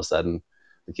 and then all of a sudden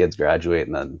the kids graduate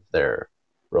and then they're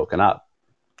broken up.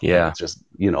 Yeah. And it's just,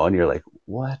 and you're like,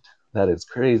 what? That is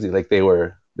crazy. Like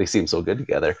they seem so good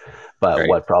together. But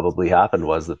what probably happened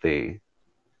was that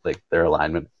their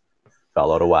alignment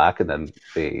fell out of whack, and then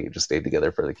they just stayed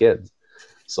together for the kids.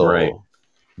 So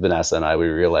Vanessa and I, we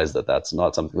realized that that's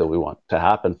not something that we want to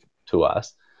happen to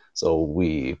us. So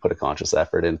we put a conscious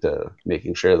effort into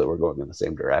making sure that we're going in the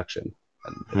same direction.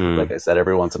 And like I said,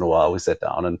 every once in a while we sit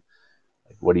down and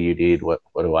like, what do you need? What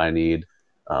do I need?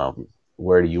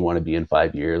 Where do you want to be in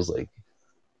 5 years? Like,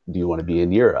 do you want to be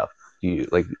in Europe?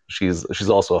 She's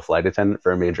also a flight attendant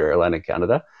for a major airline in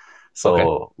Canada.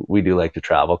 So we do like to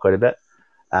travel quite a bit.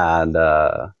 And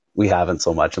we haven't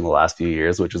so much in the last few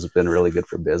years, which has been really good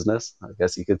for business, I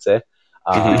guess you could say.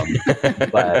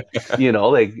 But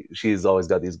like she's always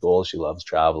got these goals. She loves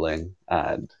traveling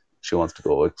and she wants to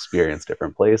go experience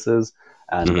different places.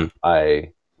 And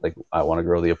I want to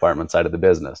grow the apartment side of the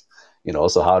business,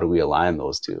 so how do we align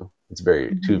those two? It's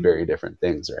two very different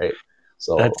things, right?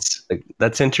 So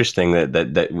that's interesting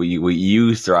that what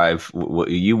you thrive, what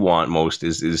you want most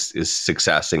is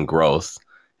success and growth.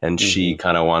 And she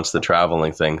kind of wants the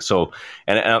traveling thing. So,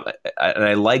 and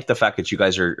I like the fact that you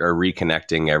guys are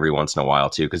reconnecting every once in a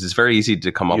while too, because it's very easy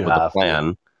to come up with a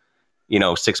plan,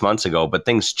 6 months ago, but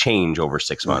things change over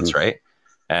 6 months, right?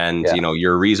 And,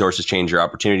 your resources change, your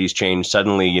opportunities change.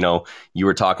 Suddenly, you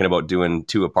were talking about doing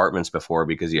 2 apartments before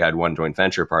because you had one joint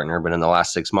venture partner, but in the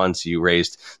last 6 months, you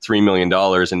raised $3 million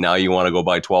and now you want to go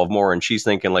buy 12 more. And she's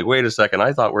thinking like, wait a second,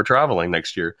 I thought we're traveling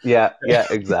next year. Yeah,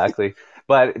 exactly.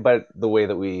 But the way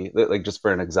that we, like, just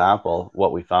for an example,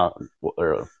 what we found,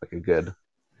 or like a good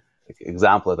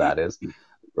example of that is,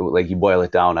 like, you boil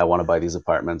it down, I want to buy these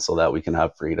apartments so that we can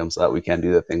have freedom, so that we can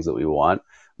do the things that we want.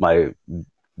 My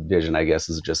vision, I guess,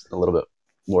 is just a little bit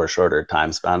more shorter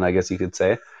time span, I guess you could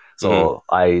say. So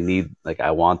I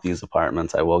want these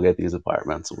apartments, I will get these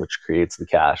apartments, which creates the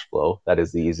cash flow. That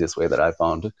is the easiest way that I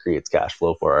found creates cash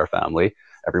flow for our family.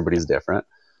 Everybody's different.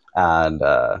 And,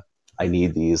 I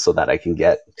need these so that I can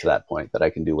get to that point that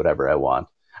I can do whatever I want.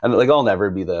 And like, I'll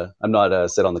never be I'm not a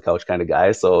sit on the couch kind of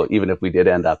guy. So even if we did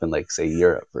end up in, like, say,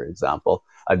 Europe, for example,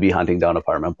 I'd be hunting down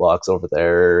apartment blocks over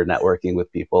there, networking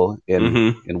with people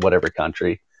in whatever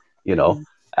country,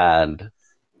 and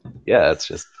yeah,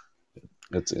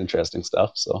 it's interesting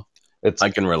stuff. So I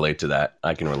can relate to that.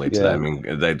 I mean,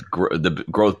 the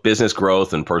growth, business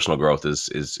growth and personal growth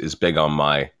is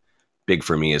big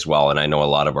for me as well. And I know a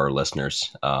lot of our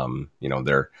listeners,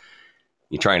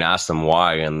 you try and ask them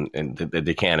why, and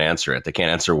they can't answer it. They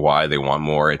can't answer why they want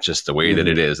more. It's just the way that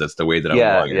it is. That's the way that I'm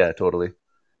wired. Yeah, totally.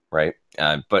 Right.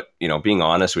 But, being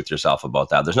honest with yourself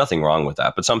about that, there's nothing wrong with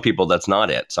that. But some people, that's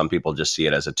not it. Some people just see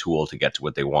it as a tool to get to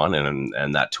what they want.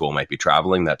 And that tool might be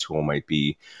traveling. That tool might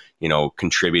be,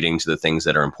 contributing to the things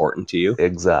that are important to you.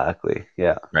 Exactly.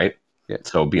 Yeah. Right. Yeah.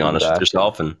 So be honest with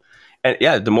yourself. And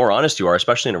yeah, the more honest you are,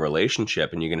 especially in a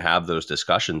relationship, and you can have those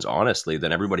discussions honestly,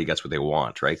 then everybody gets what they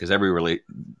want, right? Because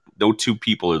no two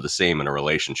people are the same in a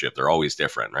relationship. They're always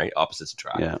different, right? Opposites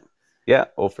attract. Yeah. Yeah.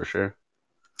 Oh, for sure.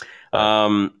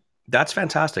 That's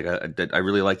fantastic. I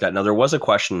really like that. Now, there was a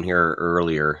question here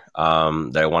earlier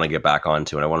that I want to get back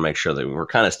onto, and I want to make sure that we're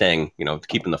kind of staying,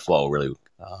 keeping the flow really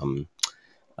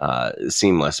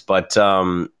seamless. But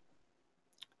I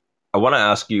want to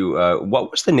ask you,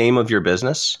 what was the name of your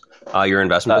business? Your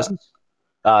investment business?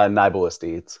 Nybo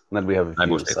Estates. And then we have a Nybo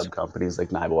few Estates. sub companies like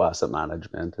Nybo Asset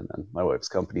Management. And then my wife's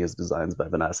company is Designs by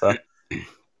Vanessa. But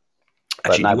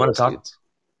Actually, do you Nybo want to talk? Estates.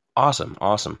 Awesome,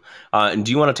 awesome. And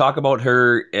do you want to talk about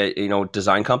her,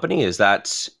 design company? Is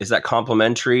that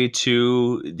complementary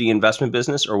to the investment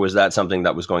business, or was that something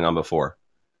that was going on before?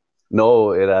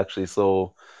 No, it actually,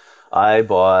 so I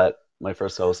bought my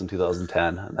first house in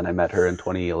 2010, and then I met her in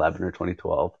 2011 or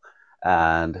 2012.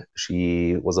 And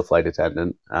she was a flight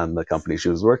attendant, and the company she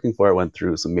was working for went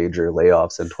through some major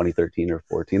layoffs in 2013 or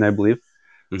 14, I believe.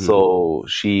 Hmm. So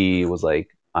she was like,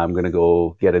 I'm going to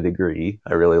go get a degree.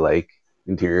 I really like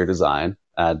interior design.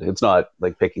 And it's not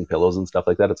like picking pillows and stuff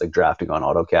like that. It's like drafting on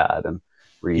AutoCAD and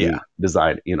Yeah.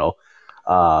 redesign.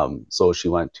 So she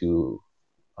went to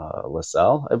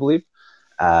LaSalle, I believe,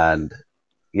 and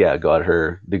yeah, got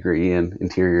her degree in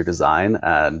interior design.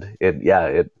 And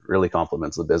it really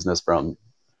complements the business from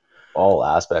all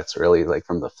aspects, really, like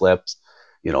from the flips.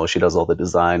 She does all the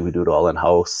design. We do it all in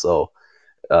house. So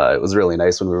it was really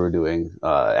nice when we were doing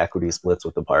equity splits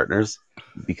with the partners,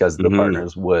 because the Hmm.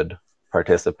 partners would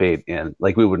participate in,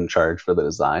 like, we wouldn't charge for the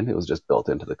design. It was just built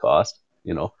into the cost.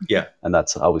 Yeah. And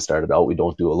that's how we started out. We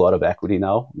don't do a lot of equity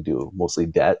now. We do mostly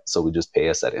debt. So we just pay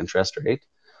a set interest rate,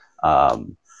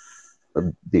 um,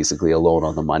 basically a loan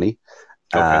on the money.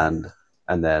 Okay.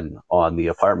 And then on the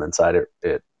apartment side,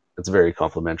 it's very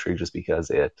complimentary, just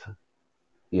because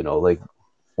like,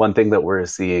 one thing that we're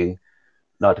seeing,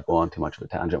 not to go on too much of a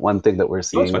tangent, one thing that we're No, it's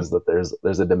seeing fine. is that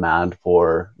there's a demand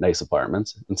for nice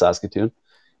apartments in Saskatoon,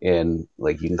 in,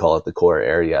 like, you can call it the core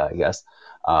area, I guess.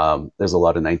 There's a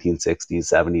lot of 1960s,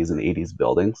 70s, and 80s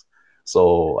buildings.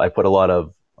 So I put a lot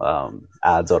of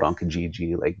ads out on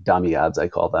Kijiji, like dummy ads, I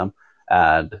call them,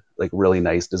 and like really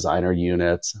nice designer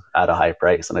units at a high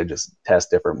price. And I just test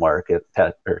different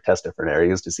test different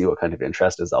areas to see what kind of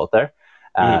interest is out there.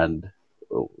 Mhm. And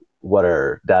what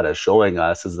our data is showing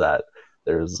us is that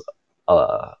there's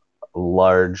a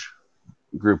large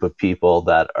group of people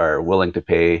that are willing to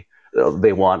pay.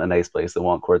 They want a nice place. They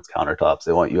want quartz countertops.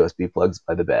 They want USB plugs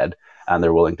by the bed, and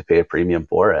they're willing to pay a premium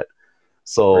for it. Really?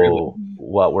 So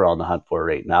what we're on the hunt for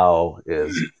right now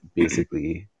is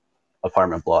basically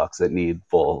apartment blocks that need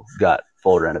full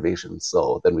renovations.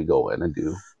 So then we go in and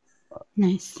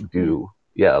Nice. do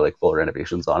like full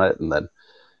renovations on it, and then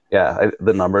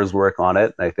the numbers work on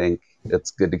it. I think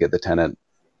it's good to get the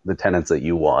tenants that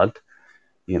you want,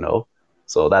 you know.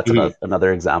 So that's Mhm.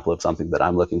 another example of something that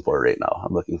I'm looking for right now.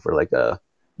 I'm looking for like a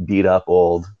beat up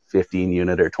old 15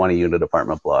 unit or 20 unit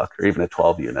apartment block, or even a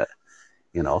 12 unit,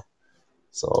 you know.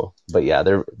 So, but yeah,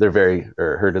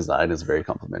 her design is very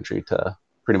complementary to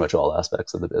pretty much all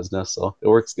aspects of the business. So it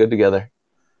works good together.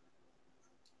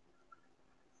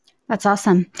 That's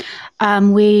awesome.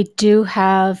 We do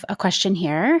have a question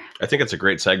here. I think it's a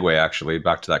great segue, actually,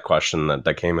 back to that question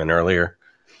that came in earlier.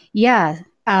 Yeah,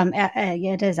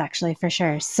 it is actually for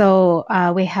sure. So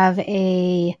we have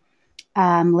a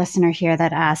listener here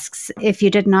that asks, if you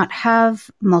did not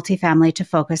have multifamily to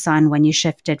focus on when you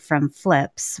shifted from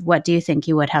flips, what do you think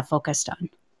you would have focused on?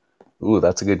 Ooh,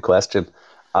 that's a good question.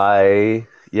 I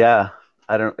yeah,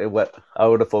 I don't what I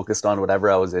would have focused on whatever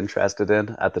I was interested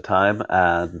in at the time,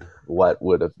 and what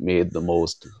would have made the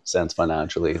most sense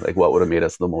financially, like what would have made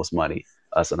us the most money,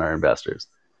 us and our investors.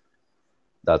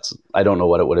 I don't know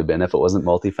what it would have been if it wasn't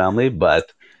multifamily,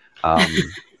 but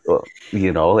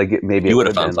well, like maybe You it would would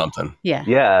have have found been, something. Yeah.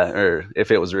 yeah, or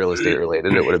if it was real estate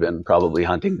related, it would have been probably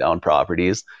hunting down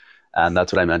properties. And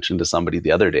that's what I mentioned to somebody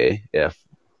the other day. If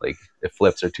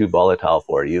flips are too volatile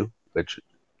for you, which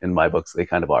in my books they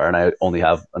kind of are, and I only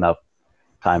have enough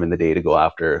time in the day to go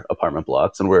after apartment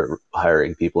blocks, and we're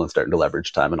hiring people and starting to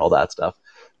leverage time and all that stuff.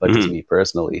 But just Mhm. me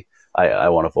personally, I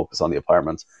want to focus on the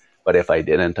apartments. But if I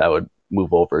didn't, I would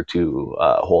move over to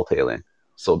wholetailing.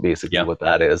 So basically, Yeah. what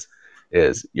that is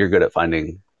you're good at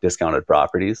finding discounted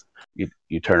properties.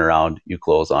 You turn around, you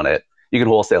close on it. You can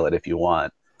wholesale it if you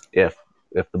want, if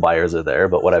the buyers are there.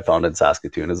 But what I found in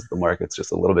Saskatoon is the market's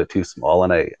just a little bit too small,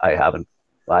 and I haven't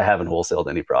wholesaled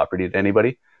any property to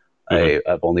anybody. Mhm.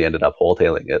 I've only ended up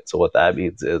wholetailing it. So what that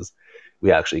means is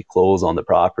we actually close on the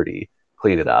property,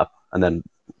 clean it up, and then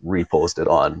repost it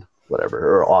on whatever,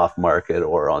 or off market,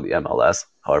 or on the MLS,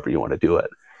 however you want to do it.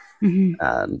 Hmm.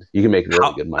 And you can make really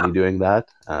How good money doing that.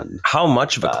 And how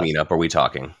much of a fast. cleanup are we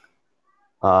talking?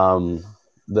 Um,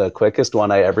 the quickest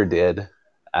one I ever did,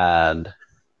 and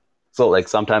so like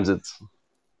sometimes it's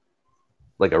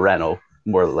like a reno,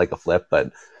 more like a flip,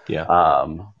 Yeah.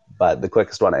 but the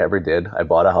quickest one I ever did, I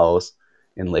bought a house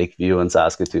in Lakeview in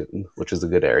Saskatoon, which is a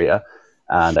good area,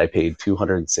 and I paid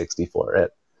 260 for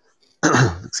it.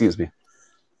 Excuse me.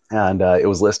 and it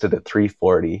was listed at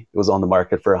 340. It was on the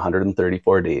market for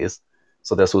 134 days.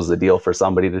 So this was the deal for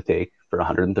somebody to take for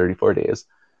 134 days.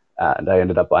 And I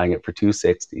ended up buying it for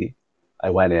 260. I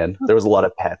went in. There was a lot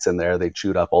of pets in there. They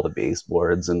chewed up all the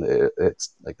baseboards, and it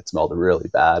smelled really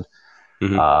bad.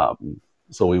 Mm-hmm.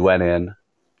 So we went in,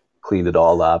 cleaned it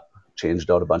all up, changed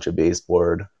out a bunch of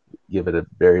baseboard, give it a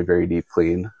very, very deep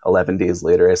clean. 11 days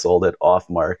later, I sold it off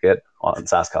market on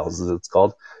Saskatoon, it's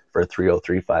called, for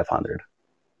 303,500.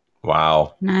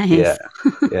 Wow. Nice.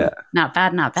 Yeah. Not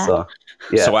bad. So,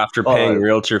 yeah. So after paying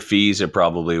realtor fees at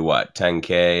probably what,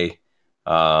 10K,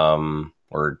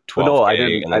 or 12K? No, I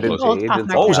didn't pay agents.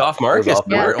 Oh, it was off market.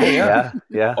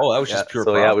 Yeah. Oh, that was just pure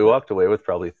So profit. yeah, we walked away with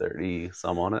probably 30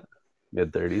 some on it,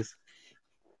 mid 30s.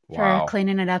 For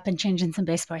cleaning it up and changing some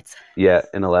baseboards. Yeah,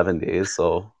 in 11 days.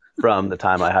 So from the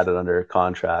time I had it under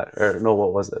contract, or no,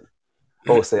 what was it?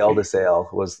 Oh, sale to sale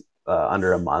was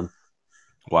under a month.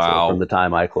 Wow. So from the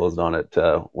time I closed on it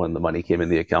to when the money came in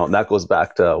the account, and that goes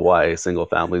back to why single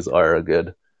families are a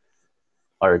good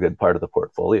part of the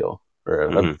portfolio, or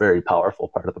a very powerful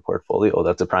part of the portfolio.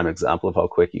 That's a prime example of how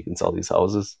quick you can sell these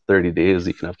houses. 30 days,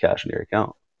 you can have cash in your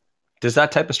account. Does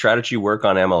that type of strategy work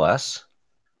on MLS?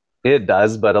 It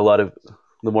does, but a lot of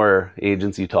the more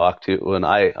agents you talk to, and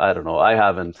I don't know, I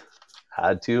haven't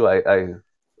had to. I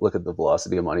look at the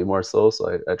velocity of money more so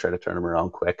I try to turn them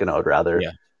around quick, and I would rather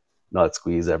not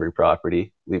squeeze every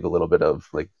property, leave a little bit of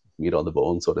like meat on the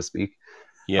bone, so to speak,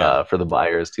 for the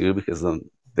buyers too, because then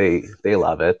they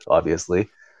love it, obviously,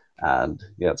 and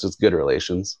it's just good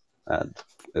relations, and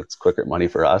it's quicker money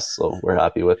for us, so we're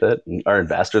happy with it, and our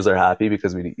investors are happy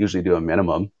because we usually do a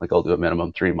minimum, like I'll do a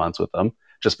minimum 3 months with them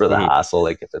just for the hassle,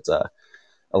 like if it's a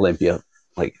Olympia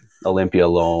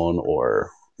loan or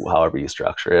however you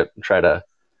structure it,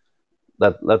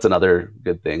 that's another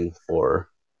good thing for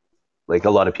like a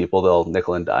lot of people. They'll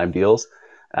nickel and dime deals,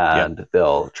 and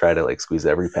they'll try to like squeeze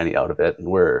every penny out of it, and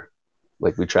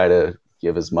we try to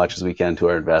give as much as we can to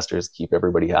our investors, keep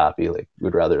everybody happy. Like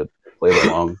we'd rather play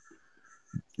the long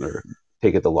or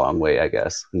take it the long way, I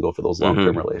guess, and go for those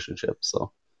long-term relationships.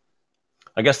 So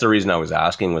I guess the reason I was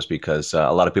asking was because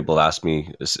a lot of people have asked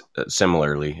me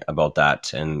similarly about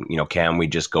that. And, can we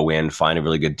just go in, find a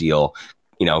really good deal,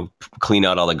 clean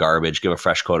out all the garbage, give a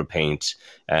fresh coat of paint,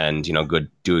 and,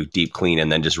 do a deep clean, and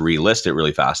then just relist it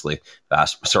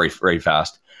very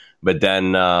fast. But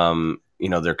then,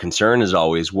 their concern is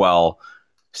always, well,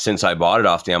 since I bought it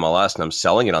off the MLS and I'm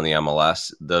selling it on the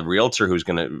MLS, the realtor who's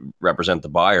going to represent the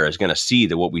buyer is going to see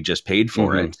that what we just paid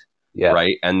for it. Yeah.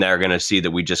 Right. And they're going to see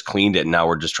that we just cleaned it and now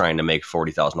we're just trying to make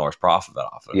 $40,000 profit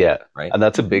off of it. Yeah. Right. And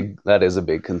that is a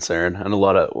big concern. And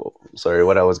what I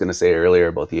was going to say earlier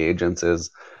about the agents is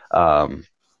a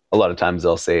lot of times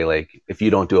they'll say, like, if you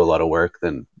don't do a lot of work,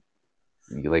 then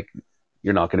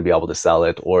you're not going to be able to sell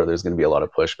it, or there's going to be a lot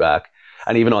of pushback.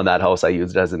 And even on that house, I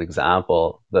used it as an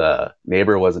example. The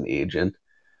neighbor was an agent,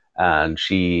 and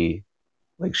she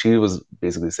was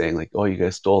basically saying like, "Oh, you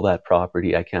guys stole that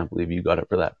property. I can't believe you got it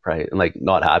for that price," and like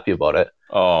not happy about it.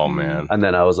 Oh man. And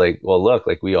then I was like, "Well, look,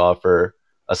 like we offer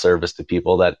a service to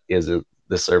people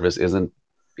this service isn't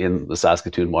in the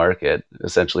Saskatoon market.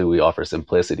 Essentially, we offer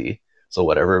simplicity. So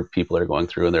whatever people are going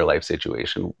through in their life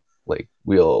situation, like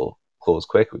we'll close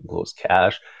quick, we can close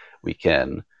cash, we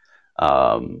can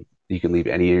you can leave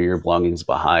any of your belongings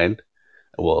behind.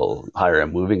 We'll hire a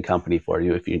moving company for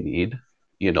you if you need."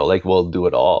 Like we'll do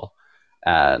it all.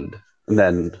 And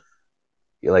then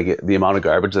like the amount of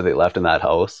garbage that they left in that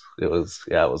house, it was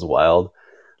wild.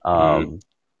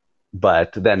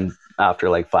 But then after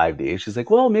like 5 days, she's like,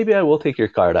 "Well, maybe I will take your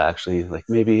card actually. Like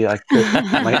maybe I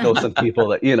might know some people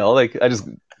that, like I just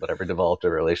developed a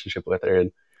relationship with her,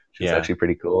 and she's actually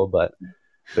pretty cool." But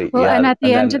well, and at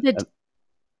the end of the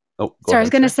I was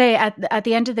going to say at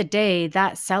the end of the day,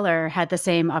 that seller had the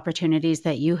same opportunities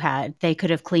that you had. They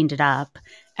could have cleaned it up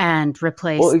and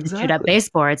replaced the chewed up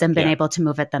baseboards and been able to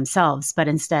move it themselves. But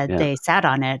instead they sat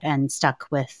on it and stuck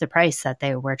with the price that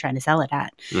they were trying to sell it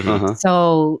at.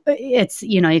 So it's,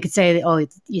 you could say, "Oh,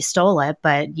 you stole it,"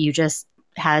 but you just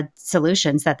had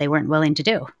solutions that they weren't willing to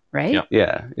do. Right.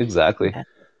 Yeah, exactly.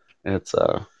 It's,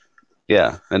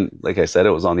 and like I said, it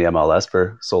was on the MLS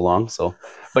for so long. So,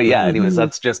 but anyways,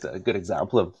 that's just a good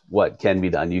example of what can be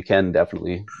done. You can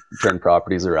definitely turn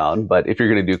properties around, but if you're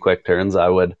going to do quick turns, I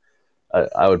would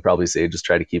probably say just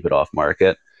try to keep it off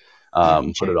market.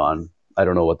 Put it on. I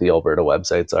don't know what the Alberta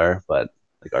websites are, but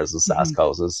like ours is Sask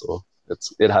houses, so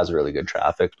it has really good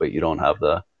traffic, but you don't have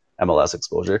the MLS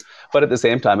exposure. But at the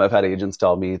same time, I've had agents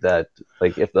tell me that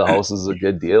like if the house is a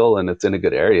good deal and it's in a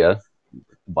good area,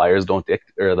 buyers don't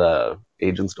or the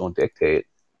agents don't dictate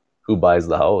who buys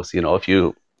the house. If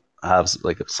you have,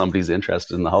 like, if somebody's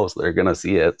interested in the house, they're going to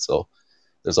see it. So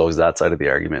there's always that side of the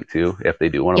argument too, if they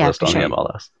do want to list on the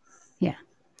MLS. Yeah.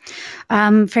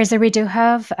 Fraser, we do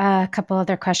have a couple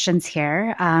other questions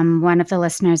here. One of the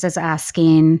listeners is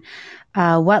asking,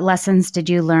 what lessons did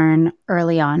you learn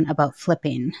early on about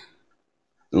flipping?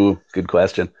 Ooh, good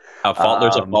question.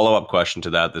 There's a follow-up question to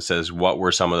that says, what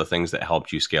were some of the things that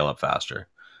helped you scale up faster?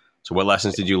 So what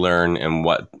lessons did you learn, and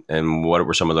what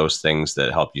were some of those things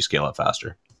that helped you scale up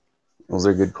faster? Those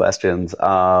are good questions.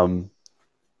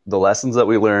 The lessons that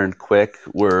we learned quick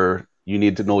were, you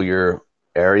need to know your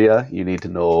area, you need to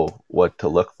know what to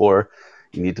look for,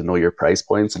 you need to know your price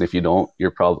points, and if you don't,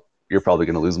 you're probably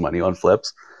going to lose money on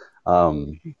flips.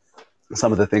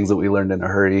 Some of the things that we learned in a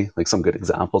hurry, like some good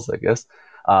examples, I guess.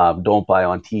 Don't buy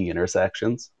on T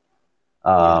intersections.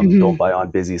 Don't buy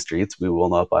on busy streets. We will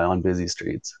not buy on busy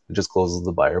streets. It just closes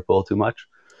the buyer pool too much.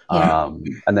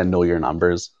 And then know your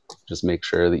numbers. Just make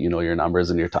sure that you know your numbers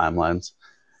and your timelines.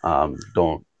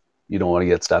 You don't want to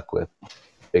get stuck with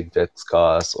big fixed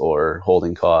costs or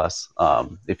holding costs.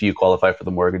 If you qualify for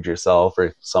the mortgage yourself, or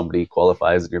if somebody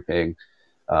qualifies and you're paying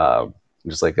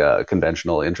just like a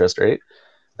conventional interest rate,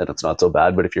 then it's not so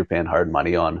bad. But if you're paying hard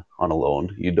money on a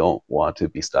loan, you don't want to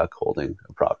be stuck holding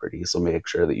a property. So make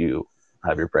sure that you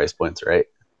have your price points right.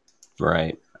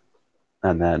 Right.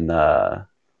 And then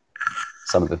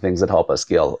some of the things that help us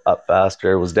scale up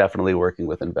faster was definitely working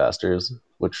with investors,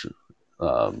 which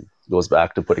goes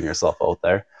back to putting yourself out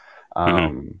there.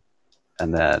 And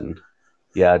then,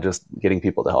 just getting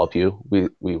people to help you.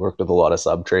 We worked with a lot of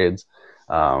sub trades,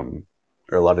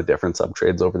 or a lot of different sub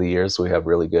trades over the years. So we have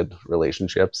really good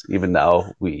relationships. Even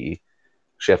now, we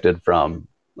shifted from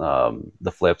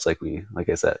the flips, like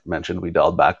I said, mentioned, we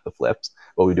dialed back the flips,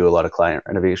 but we do a lot of client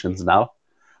renovations now.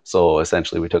 So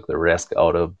essentially, we took the risk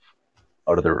out of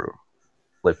the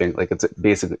flipping. Like, it's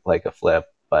basically like a flip,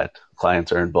 but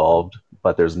clients are involved,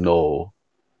 but there's not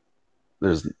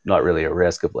really a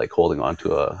risk of like holding on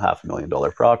to a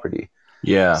 $500,000 property.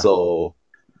 Yeah. So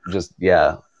just,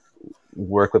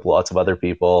 work with lots of other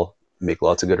people, make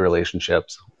lots of good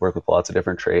relationships, work with lots of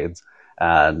different trades.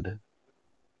 And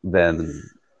then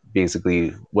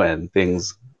basically when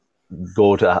things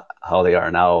go to how they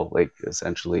are now, like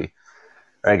essentially,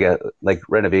 I get like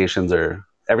renovations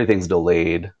everything's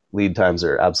delayed. Lead times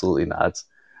are absolutely nuts.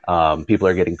 People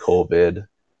are getting COVID,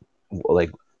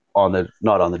 like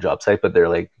not on the job site, but they're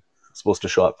like supposed to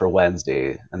show up for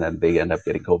Wednesday and then they end up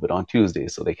getting COVID on Tuesday,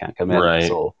 so they can't come in. Right.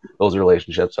 So those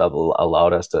relationships have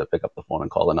allowed us to pick up the phone and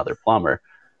call another plumber.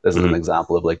 This is an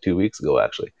example of like 2 weeks ago,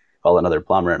 actually. Call another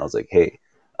plumber and I was like, hey,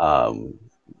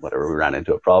 whatever, we ran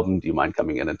into a problem. Do you mind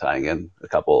coming in and tying in a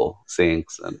couple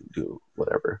sinks and do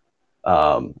whatever?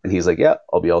 And he's like, yeah,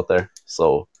 I'll be out there.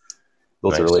 So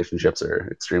those relationships are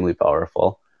extremely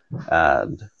powerful.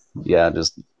 And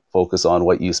just focus on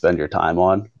what you spend your time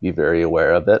on. Be very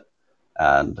aware of it,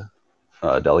 and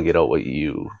delegate out what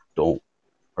you don't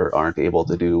or aren't able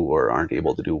to do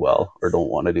well or don't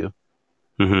want to do.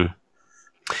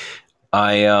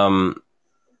 I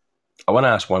want to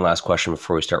ask one last question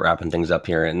before we start wrapping things up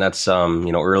here. And that's,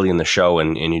 early in the show,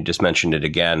 and you just mentioned it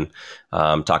again,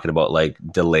 talking about like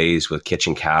delays with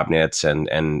kitchen cabinets and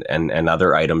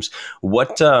other items.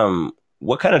 What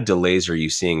kind of delays are you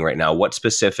seeing right now? What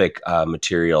specific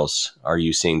materials are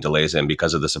you seeing delays in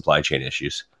because of the supply chain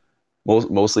issues?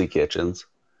 Mostly kitchens.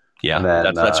 Yeah,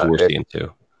 then, that's what we're seeing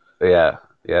too. Yeah.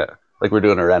 Like we're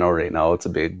doing a reno right now. It's a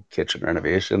big kitchen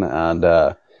renovation,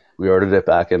 and we ordered it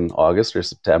back in August or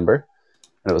September,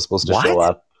 and it was supposed to show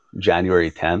up January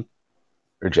 10th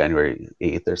or January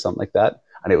 8th or something like that.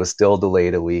 And it was still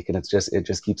delayed a week, and it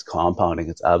just keeps compounding.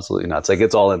 It's absolutely nuts. Like,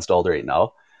 it's all installed right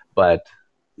now, but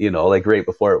like right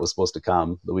before it was supposed to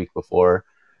come, the week before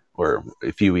or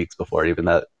a few weeks before even,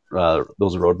 that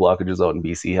those road blockages out in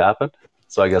BC happened.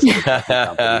 So I guess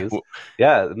companies,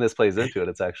 and this plays into it.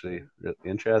 It's actually really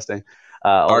interesting.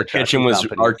 Our kitchen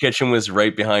was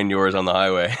right behind yours on the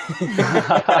highway.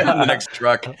 The next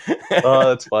truck. Oh,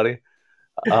 that's funny.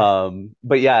 But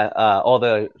all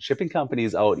the shipping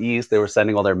companies out east, they were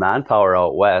sending all their manpower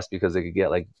out west because they could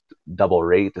get like double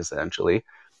rate essentially.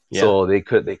 Yeah. So they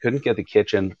couldn't get the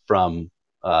kitchen from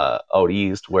out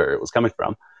east where it was coming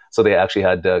from. So they actually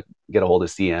had to get a hold of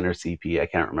CN or CP, I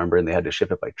can't remember, and they had to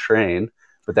ship it by train.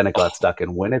 But then it got stuck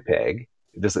in Winnipeg,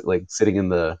 just like sitting in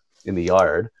the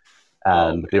yard.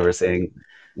 And they were saying,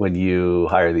 when you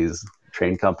hire these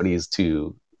train companies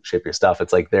to ship your stuff,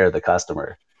 it's like they're the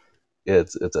customer.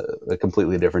 It's a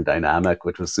completely different dynamic,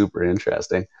 which was super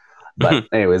interesting. But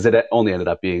anyways, it only ended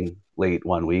up being late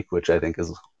 1 week, which I think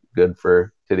is good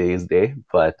for today's day.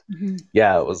 But it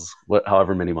was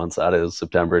however many months that is,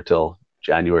 September till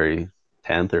January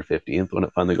 10th or 15th when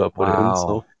it finally got put in.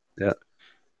 So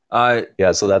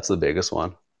yeah, so that's the biggest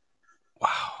one. Wow.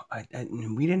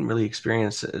 We didn't really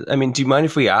experience it. I mean, do you mind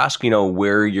if we ask,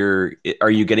 where are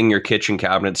you getting your kitchen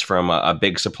cabinets from a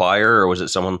big supplier, or was it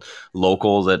someone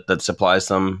local that supplies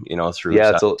them, through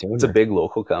Yeah, Saskatoon, it's a big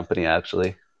local company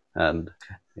actually. And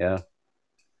yeah.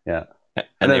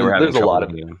 and And they were then having there's a trouble lot of,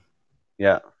 getting them.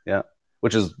 yeah,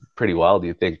 which is pretty wild.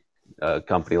 You think a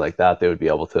company like that, they would be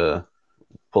able to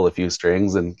pull a few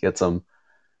strings and get some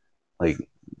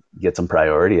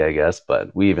priority, I guess.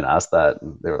 But we even asked that,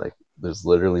 and they were like, "There's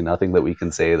literally nothing that we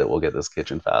can say that will get this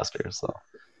kitchen faster." So,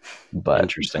 but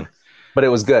Interesting. But it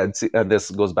was good. See,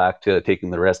 this goes back to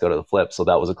taking the risk out of the flip. So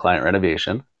that was a client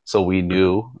renovation. So we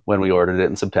knew when we ordered it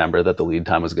in September that the lead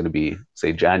time was going to be,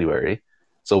 say, January.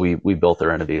 So we built the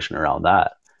renovation around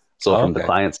that. So from the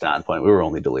client standpoint, we were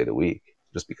only delayed a week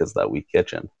just because of that weak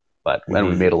kitchen. But and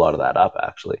we made a lot of that up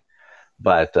actually.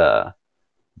 But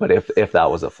if that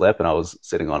was a flip and I was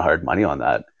sitting on hard money on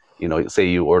that, say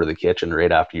you order the kitchen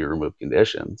right after you remove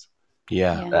conditions.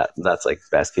 Yeah. That's like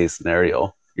best case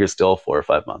scenario. You're still 4 or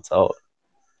 5 months out.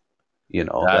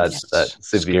 That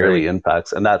severely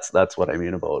impacts, and that's what I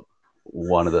mean about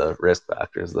one of the risk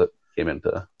factors that came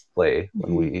into play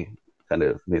when we kind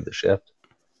of made the shift.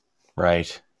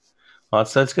 Right. Well,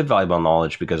 that's good valuable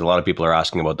knowledge, because a lot of people are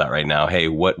asking about that right now. Hey,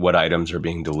 what items are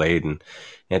being delayed? And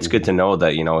it's good to know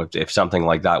that, if something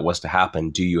like that was to happen,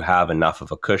 do you have enough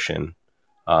of a cushion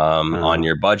on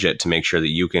your budget to make sure that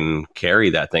you can carry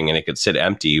that thing and it could sit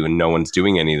empty and no one's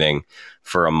doing anything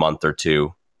for a month or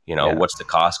two? What's the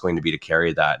cost going to be to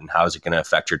carry that, and how is it going to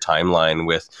affect your timeline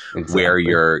with where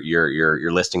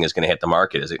your listing is going to hit the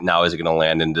market? Is it going to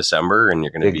land in December and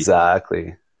you're going to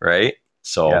be right?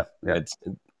 So it's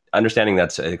understanding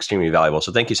that's extremely valuable.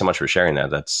 So thank you so much for sharing that.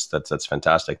 That's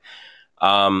fantastic.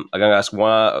 I'm going to ask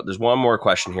there's one more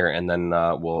question here, and then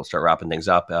we'll start wrapping things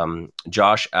up.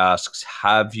 Josh asks,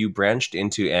 have you branched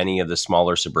into any of the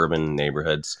smaller suburban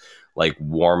neighborhoods like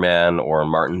Warman or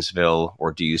Martensville,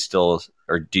 or do you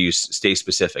stay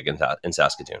specific in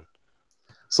Saskatoon?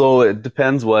 So it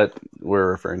depends what we're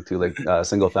referring to, like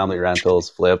single family rentals,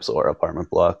 flips, or apartment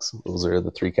blocks. Those are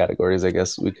the three categories I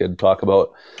guess we could talk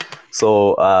about.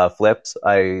 So flips,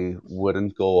 I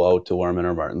wouldn't go out to Warman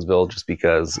or Martensville just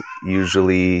because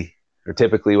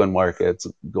typically when markets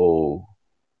go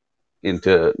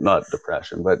into, not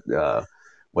depression, but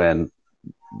when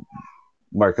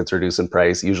markets reduce in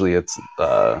price, usually it's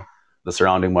the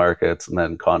surrounding markets, and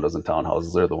then condos and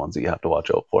townhouses are the ones that you have to watch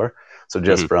out for. So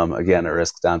just from, again, a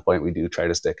risk standpoint, we do try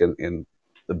to stick in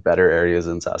the better areas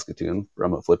in Saskatoon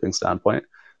from a flipping standpoint.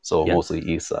 So mostly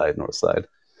east side, north side.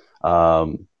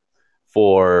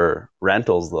 For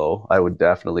rentals, though, I would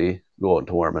definitely go out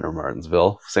to Warman or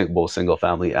Martensville, both single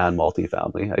family and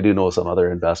multifamily. I do know some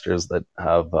other investors that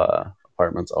have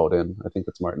apartments out in, I think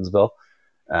it's Martensville.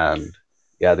 And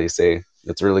yeah, they say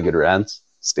it's really good rents,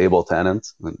 stable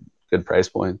tenants, and good price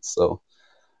points. So,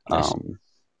 nice.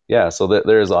 So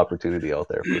there is opportunity out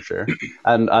there for sure.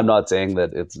 And I'm not saying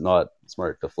that it's not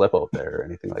smart to flip out there or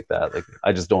anything like that. Like,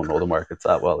 I just don't know the markets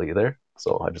that well either.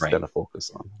 So I just kind of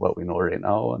focus on what we know right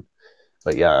now.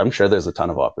 But yeah, I'm sure there's a ton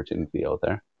of opportunity out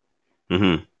there.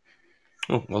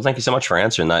 Well, thank you so much for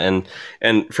answering that.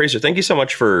 And Fraser, thank you so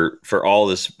much for all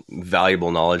this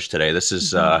valuable knowledge today. This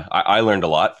is, I learned a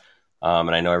lot.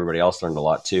 And I know everybody else learned a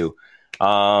lot too.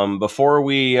 Before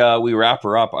we wrap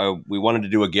her up, we wanted to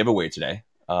do a giveaway today.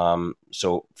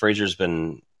 So Fraser's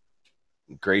been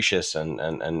gracious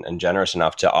and generous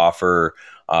enough to offer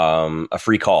a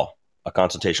free call, a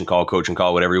consultation call, coaching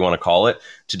call, whatever you want to call it,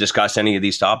 to discuss any of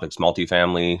these topics: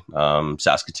 multifamily,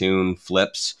 Saskatoon,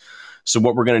 flips. So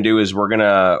what we're going to do is we're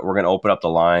gonna open up the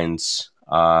lines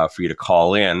for you to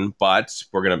call in, but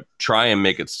we're going to try and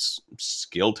make it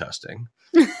skill testing.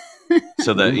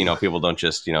 So that, people don't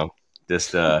just, they don't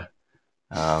just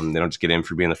get in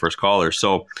for being the first caller.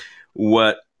 So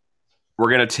what we're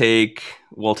going to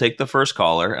we'll take the first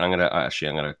caller, and I'm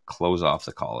going to close off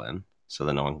the call in so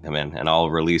that no one can come in, and I'll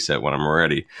release it when I'm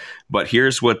ready. But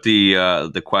here's what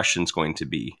the question's going to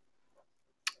be.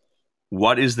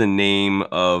 What is the name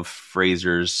of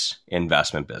Fraser's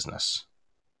investment business?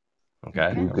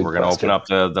 Okay. We're going to open up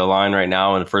the line right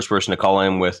now, and the first person to call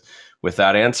in with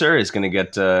that answer is going to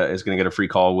get a free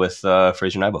call with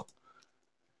Fraser Nybo.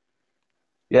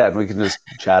 Yeah, and we can just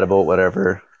chat about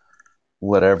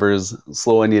whatever's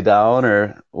slowing you down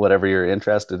or whatever you're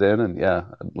interested in, and yeah,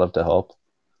 I'd love to help.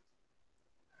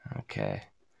 Okay,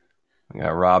 we got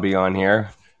Robbie on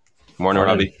here. Morning,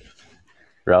 Robbie.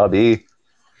 Robbie.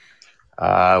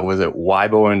 Was it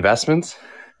Nybo Investments?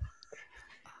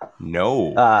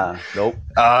 No. Nope.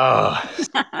 Oh.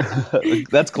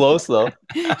 That's close though.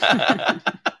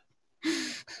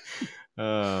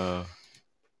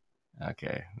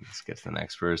 Okay, let's get to the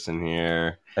next person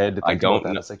here. I had to think don't about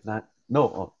that. know. It's like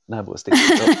Nybo State.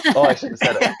 No. I should have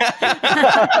said it.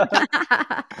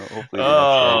 Hopefully,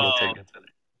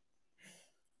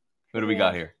 What do we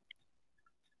got here?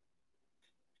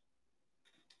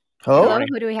 Hello,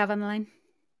 who do we have on the line?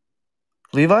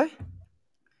 Levi?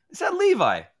 Is that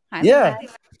Levi? Hi, Yeah.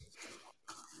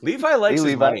 Levi likes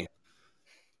his money.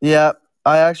 Yeah,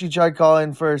 I actually tried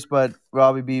calling first, but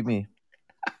Robbie beat me.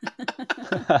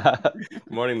 Good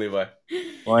morning, Levi.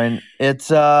 Morning. It's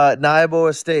Nybo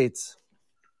Estates.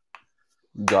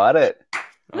 Got it.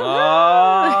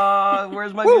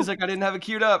 Where's my music? I didn't have it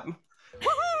queued up.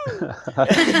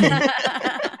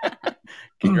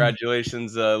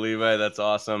 Congratulations, Levi. That's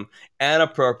awesome and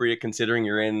appropriate considering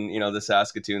you're in, the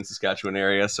Saskatoon, Saskatchewan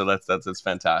area. So that's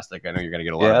fantastic. I know you're going to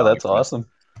get a lot. Yeah, that's awesome.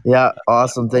 Yeah,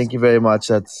 awesome. Thank you very much.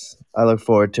 I look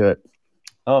forward to it.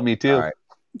 Oh, me too. All right.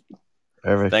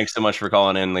 Perfect. Thanks so much for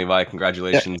calling in, Levi.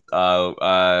 Congratulations.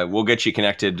 Yeah. We'll get you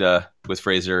connected with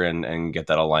Fraser and get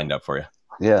that all lined up for you.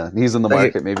 Yeah, he's in the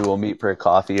market. Maybe we'll meet for a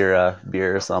coffee or a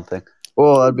beer or something.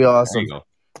 Oh, that'd be awesome.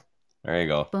 There you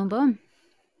go. Boom, boom.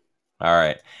 All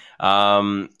right.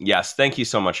 Yes, thank you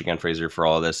so much again, Fraser, for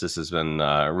all of this. This has been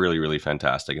really, really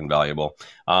fantastic and valuable.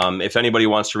 If anybody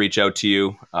wants to reach out to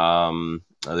you,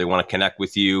 they want to connect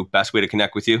with you, best way to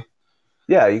connect with you?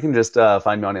 Yeah, you can just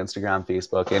find me on Instagram,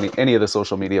 Facebook, any of the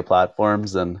social media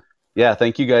platforms. And yeah,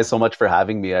 thank you guys so much for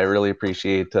having me. I really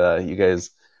appreciate you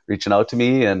guys reaching out to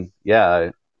me. And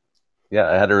I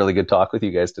had a really good talk with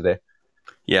you guys today.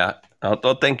 Yeah.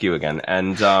 Well, thank you again.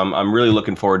 And I'm really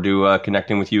looking forward to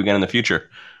connecting with you again in the future.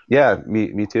 Yeah,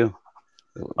 me too.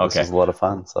 This was a lot of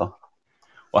fun. So,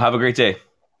 well, have a great day.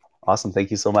 Awesome.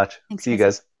 Thank you so much. Thanks, See you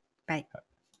guys. Bye.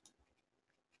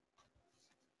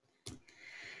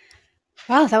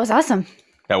 Wow, that was awesome.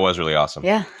 That was really awesome.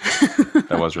 Yeah.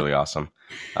 That was really awesome.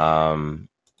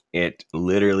 It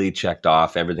literally checked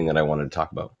off everything that I wanted to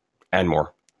talk about and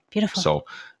more. Beautiful. So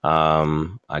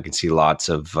I can see lots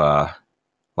of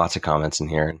comments in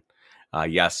here.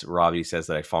 Yes, Robbie says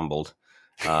that I fumbled.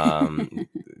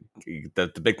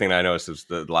 The big thing that I noticed was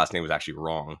the last name was actually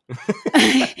wrong.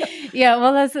 Yeah,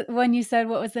 well, that's when you said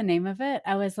what was the name of it.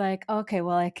 I was like, okay,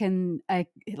 well, I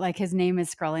like his name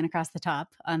is scrolling across the top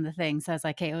on the thing, so I was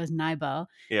like, hey, it was Nybo.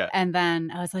 Yeah, and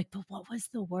then I was like, but what was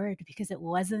the word? Because it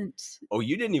wasn't. Oh,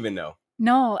 you didn't even know?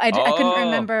 No, I couldn't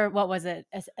remember. What was it?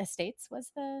 Estates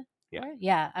was the word?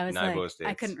 Yeah, I was Nybo like, Estates.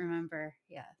 I couldn't remember.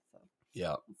 Yeah.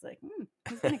 Yeah, it's like,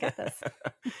 who's gonna get this?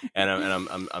 and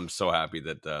I'm so happy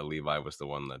that Levi was the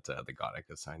one that got it,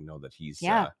 because I know that he's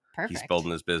perfect. He's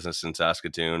building his business in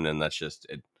Saskatoon, and that's just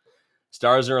it.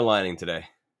 Stars are aligning today.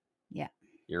 Yeah,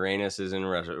 Uranus is in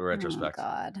retrospect. Oh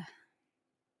God.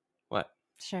 What?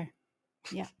 Sure.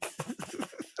 Yeah.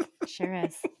 Sure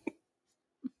is.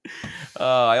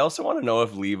 I also want to know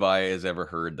if Levi has ever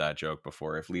heard that joke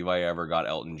before. If Levi ever got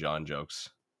Elton John jokes.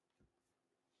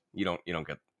 You don't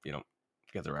get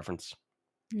the reference?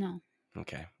 No.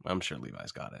 Okay. I'm sure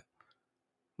Levi's got it.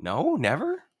 No,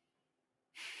 never?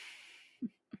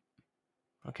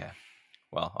 Okay.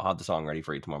 Well, I'll have the song ready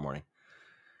for you tomorrow morning.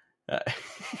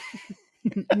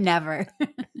 Never.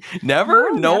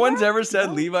 Never? No one's ever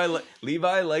said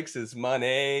Levi likes his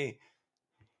money.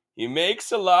 He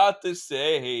makes a lot to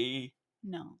say.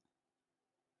 No.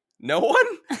 No one?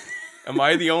 Am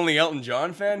I the only Elton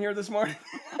John fan here this morning?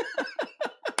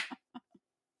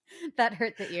 That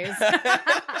hurt the ears.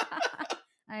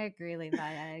 I agree, Levi.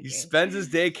 I agree. He spends his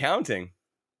day counting.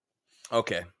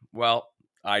 Okay. Well,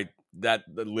 that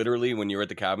literally, when you were at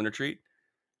the cabin retreat,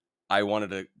 I wanted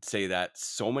to say that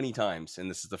so many times, and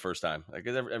this is the first time. Like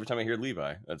every time I hear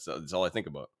Levi, that's all I think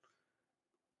about.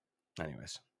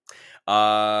 Anyways,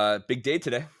 big day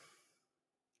today.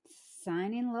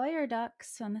 Signing lawyer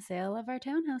docs on the sale of our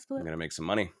townhouse flip. I'm gonna make some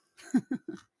money.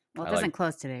 Well, it doesn't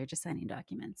close today. You're just signing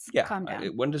documents. Yeah. Calm down.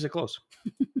 When does it close?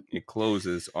 It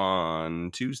closes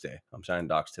on Tuesday. I'm signing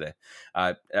docs today.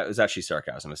 It was actually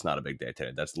sarcasm. It's not a big day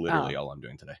today. That's literally all I'm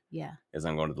doing today. Yeah. Is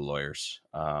I'm going to the lawyers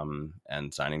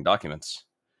and signing documents.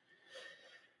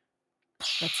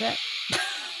 That's it.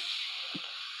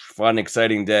 Fun,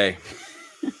 exciting day.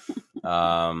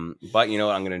 But you know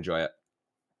what? I'm going to enjoy it.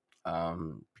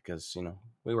 Because,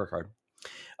 we work hard.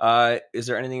 Is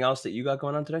there anything else that you got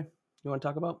going on today you want to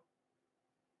talk about?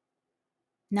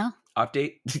 No.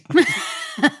 Update?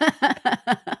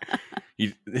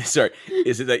 Sorry,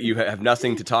 is it that you have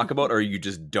nothing to talk about, or you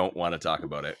just don't want to talk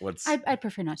about it? I'd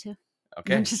prefer not to.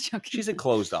 Okay. I'm just joking. She's a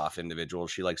closed off individual.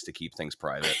 She likes to keep things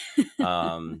private.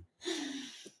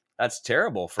 That's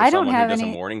terrible for someone who does a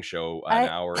morning show an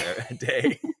hour a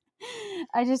day.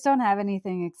 I just don't have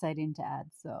anything exciting to add.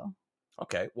 So.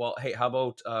 Okay. Well, hey, how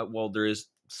about, there is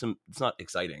some, it's not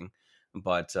exciting,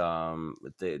 but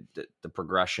the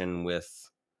progression with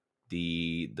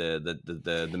the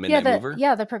midnight mover.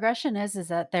 Yeah, the progression is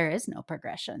that there is no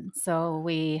progression. So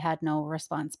we had no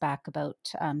response back about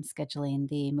scheduling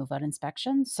the move out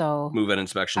inspection. So move out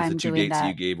inspections, I'm the 2 dates that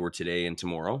you gave were today and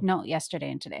tomorrow. No, yesterday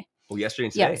and today. Oh, yesterday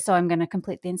and today. Yeah, so I'm going to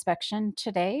complete the inspection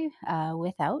today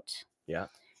without. Yeah.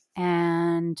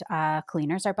 And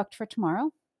cleaners are booked for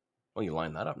tomorrow. Well, you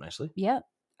lined that up nicely. Yep.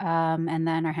 And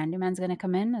then our handyman's going to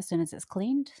come in as soon as it's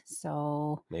cleaned.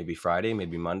 So maybe Friday,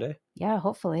 maybe Monday. Yeah,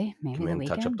 hopefully. Maybe come the in,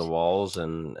 weekend. Touch up the walls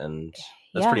and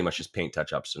that's pretty much just paint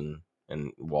touch ups and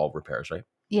wall repairs, right?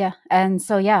 Yeah. And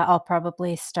so, I'll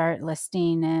probably start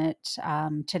listing it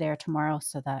today or tomorrow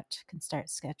so that I can start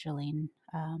scheduling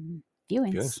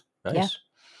viewings. Nice. Yeah.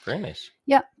 Very nice.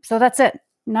 Yeah. So that's it.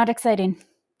 Not exciting.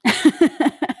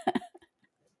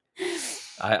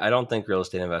 I don't think real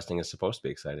estate investing is supposed to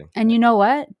be exciting. And you know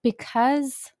what?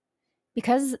 Because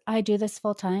I do this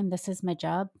full time, this is my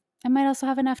job. I might also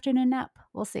have an afternoon nap.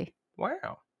 We'll see.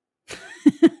 Wow.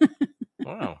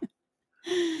 Wow.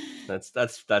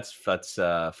 That's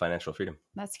financial freedom.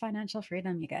 That's financial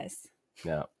freedom, you guys.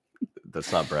 Yeah.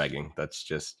 That's not bragging. That's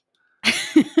just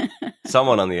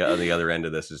someone on the other end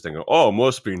of this is thinking, "Oh,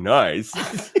 must be nice."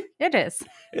 It is.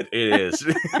 It is.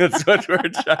 That's what we're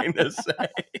trying to say.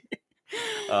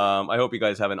 I hope you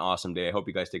guys have an awesome day. I hope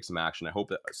you guys take some action. I hope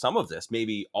that some of this,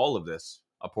 maybe all of this,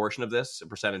 a portion of this, a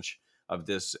percentage of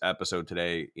this episode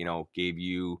today, gave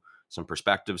you some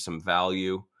perspective, some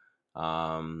value.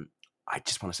 I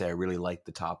just want to say I really like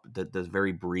the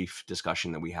very brief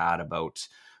discussion that we had about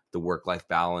the work-life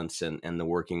balance and the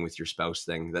working with your spouse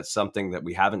thing. That's something that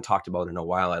we haven't talked about in a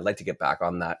while. I'd like to get back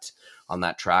on that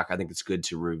track. I think it's good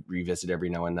to revisit every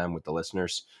now and then with the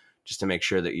listeners, just to make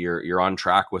sure that you're on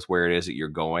track with where it is that you're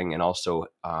going, and also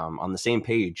on the same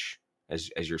page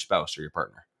as your spouse or your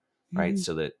partner, right? Mm-hmm.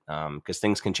 So that because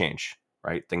things can change,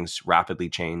 right? Things rapidly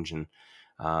change, and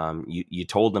you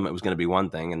told them it was going to be one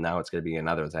thing, and now it's going to be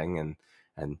another thing,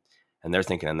 and they're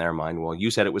thinking in their mind, well,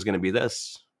 you said it was going to be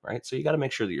this, right? So you got to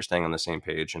make sure that you're staying on the same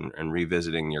page and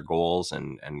revisiting your goals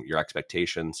and your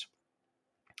expectations,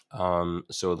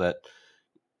 so that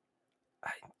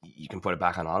you can put it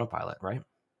back on autopilot, right?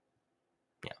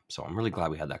 Yeah. So I'm really glad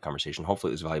we had that conversation.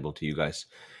 Hopefully it was valuable to you guys.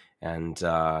 And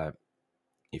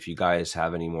if you guys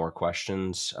have any more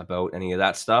questions about any of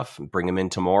that stuff, bring them in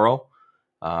tomorrow.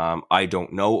 I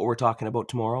don't know what we're talking about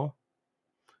tomorrow.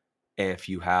 If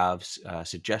you have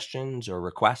suggestions or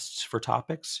requests for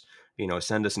topics,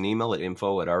 send us an email at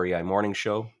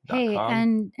info@reimorningshow.com. Hey,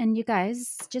 and you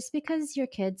guys, just because your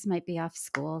kids might be off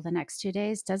school the next 2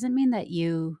 days doesn't mean that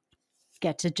you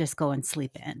get to just go and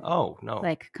sleep in. Oh, no.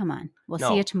 Like, come on. We'll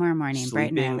see you tomorrow morning, bright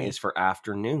and early. Sleeping is for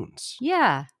afternoons.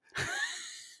 Yeah.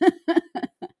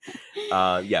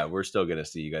 Yeah, we're still going to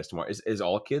see you guys tomorrow. Is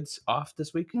all kids off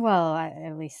this week? Well,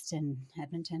 at least in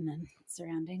Edmonton and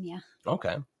surrounding, yeah.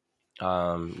 Okay.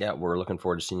 Yeah, we're looking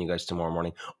forward to seeing you guys tomorrow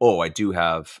morning. Oh, I do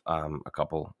have a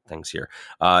couple things here.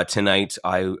 Tonight,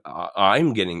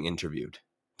 I'm getting interviewed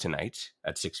tonight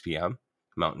at 6 p.m.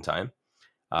 Mountain Time.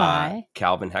 By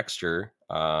Calvin Hexter,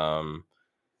 our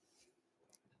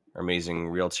amazing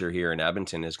realtor here in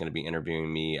Edmonton, is going to be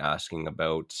interviewing me, asking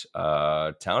about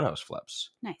townhouse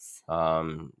flips. Nice.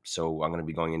 So I'm going to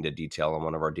be going into detail on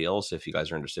one of our deals. If you guys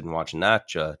are interested in watching that,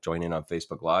 join in on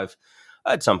Facebook Live.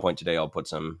 At some point today, I'll put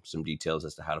some details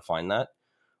as to how to find that,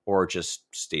 or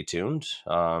just stay tuned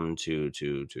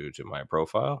to my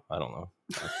profile. I don't know.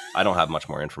 I don't have much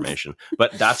more information,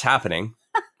 but that's happening.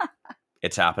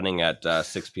 It's happening at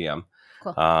 6 p.m.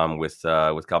 Cool. With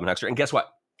Calvin Hexter. And guess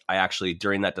what? I actually,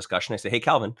 during that discussion, I said, "Hey,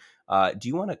 Calvin, do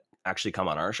you want to actually come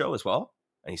on our show as well?"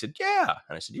 And he said, "Yeah."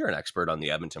 And I said, "You're an expert on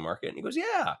the Edmonton market." And he goes,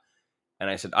 "Yeah."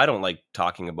 And I said, "I don't like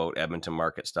talking about Edmonton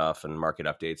market stuff and market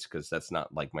updates because that's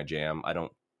not like my jam. I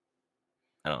don't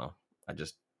know.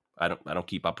 I don't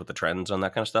keep up with the trends on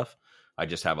that kind of stuff. I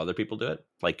just have other people do it,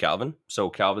 like Calvin."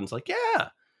 So Calvin's like, "Yeah."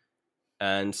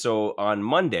 And so on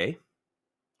Monday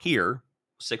here,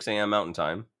 6 a.m. Mountain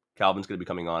Time, Calvin's going to be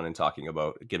coming on and talking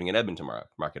about giving an Edmonton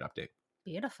market update.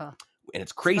 Beautiful. And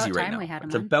it's crazy right now.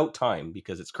 It's about time,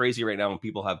 because it's crazy right now when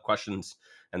people have questions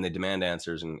and they demand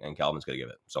answers, and Calvin's going to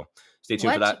give it. So stay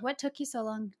tuned for that. What took you so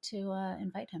long to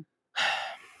invite him?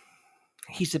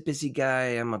 He's a busy guy.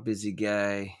 I'm a busy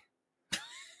guy.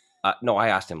 No, I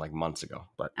asked him like months ago,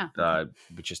 but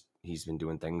just he's been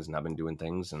doing things and I've been doing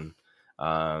things, and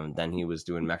Then he was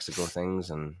doing Mexico things.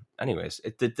 And anyways,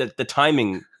 the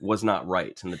timing was not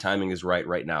right. And the timing is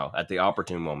right now at the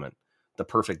opportune moment, the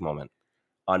perfect moment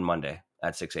on Monday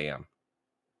at 6 a.m.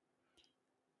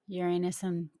 Uranus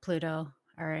and Pluto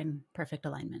are in perfect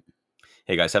alignment.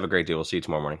 Hey guys, have a great day. We'll see you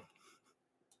tomorrow morning.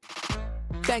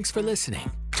 Thanks for listening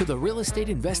to the Real Estate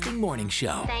Investing Morning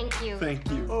Show. Thank you. Thank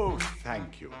you. Oh,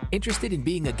 thank you. Interested in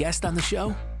being a guest on the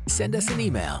show? Send us an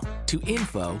email to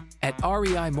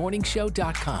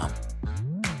info@reimorningshow.com.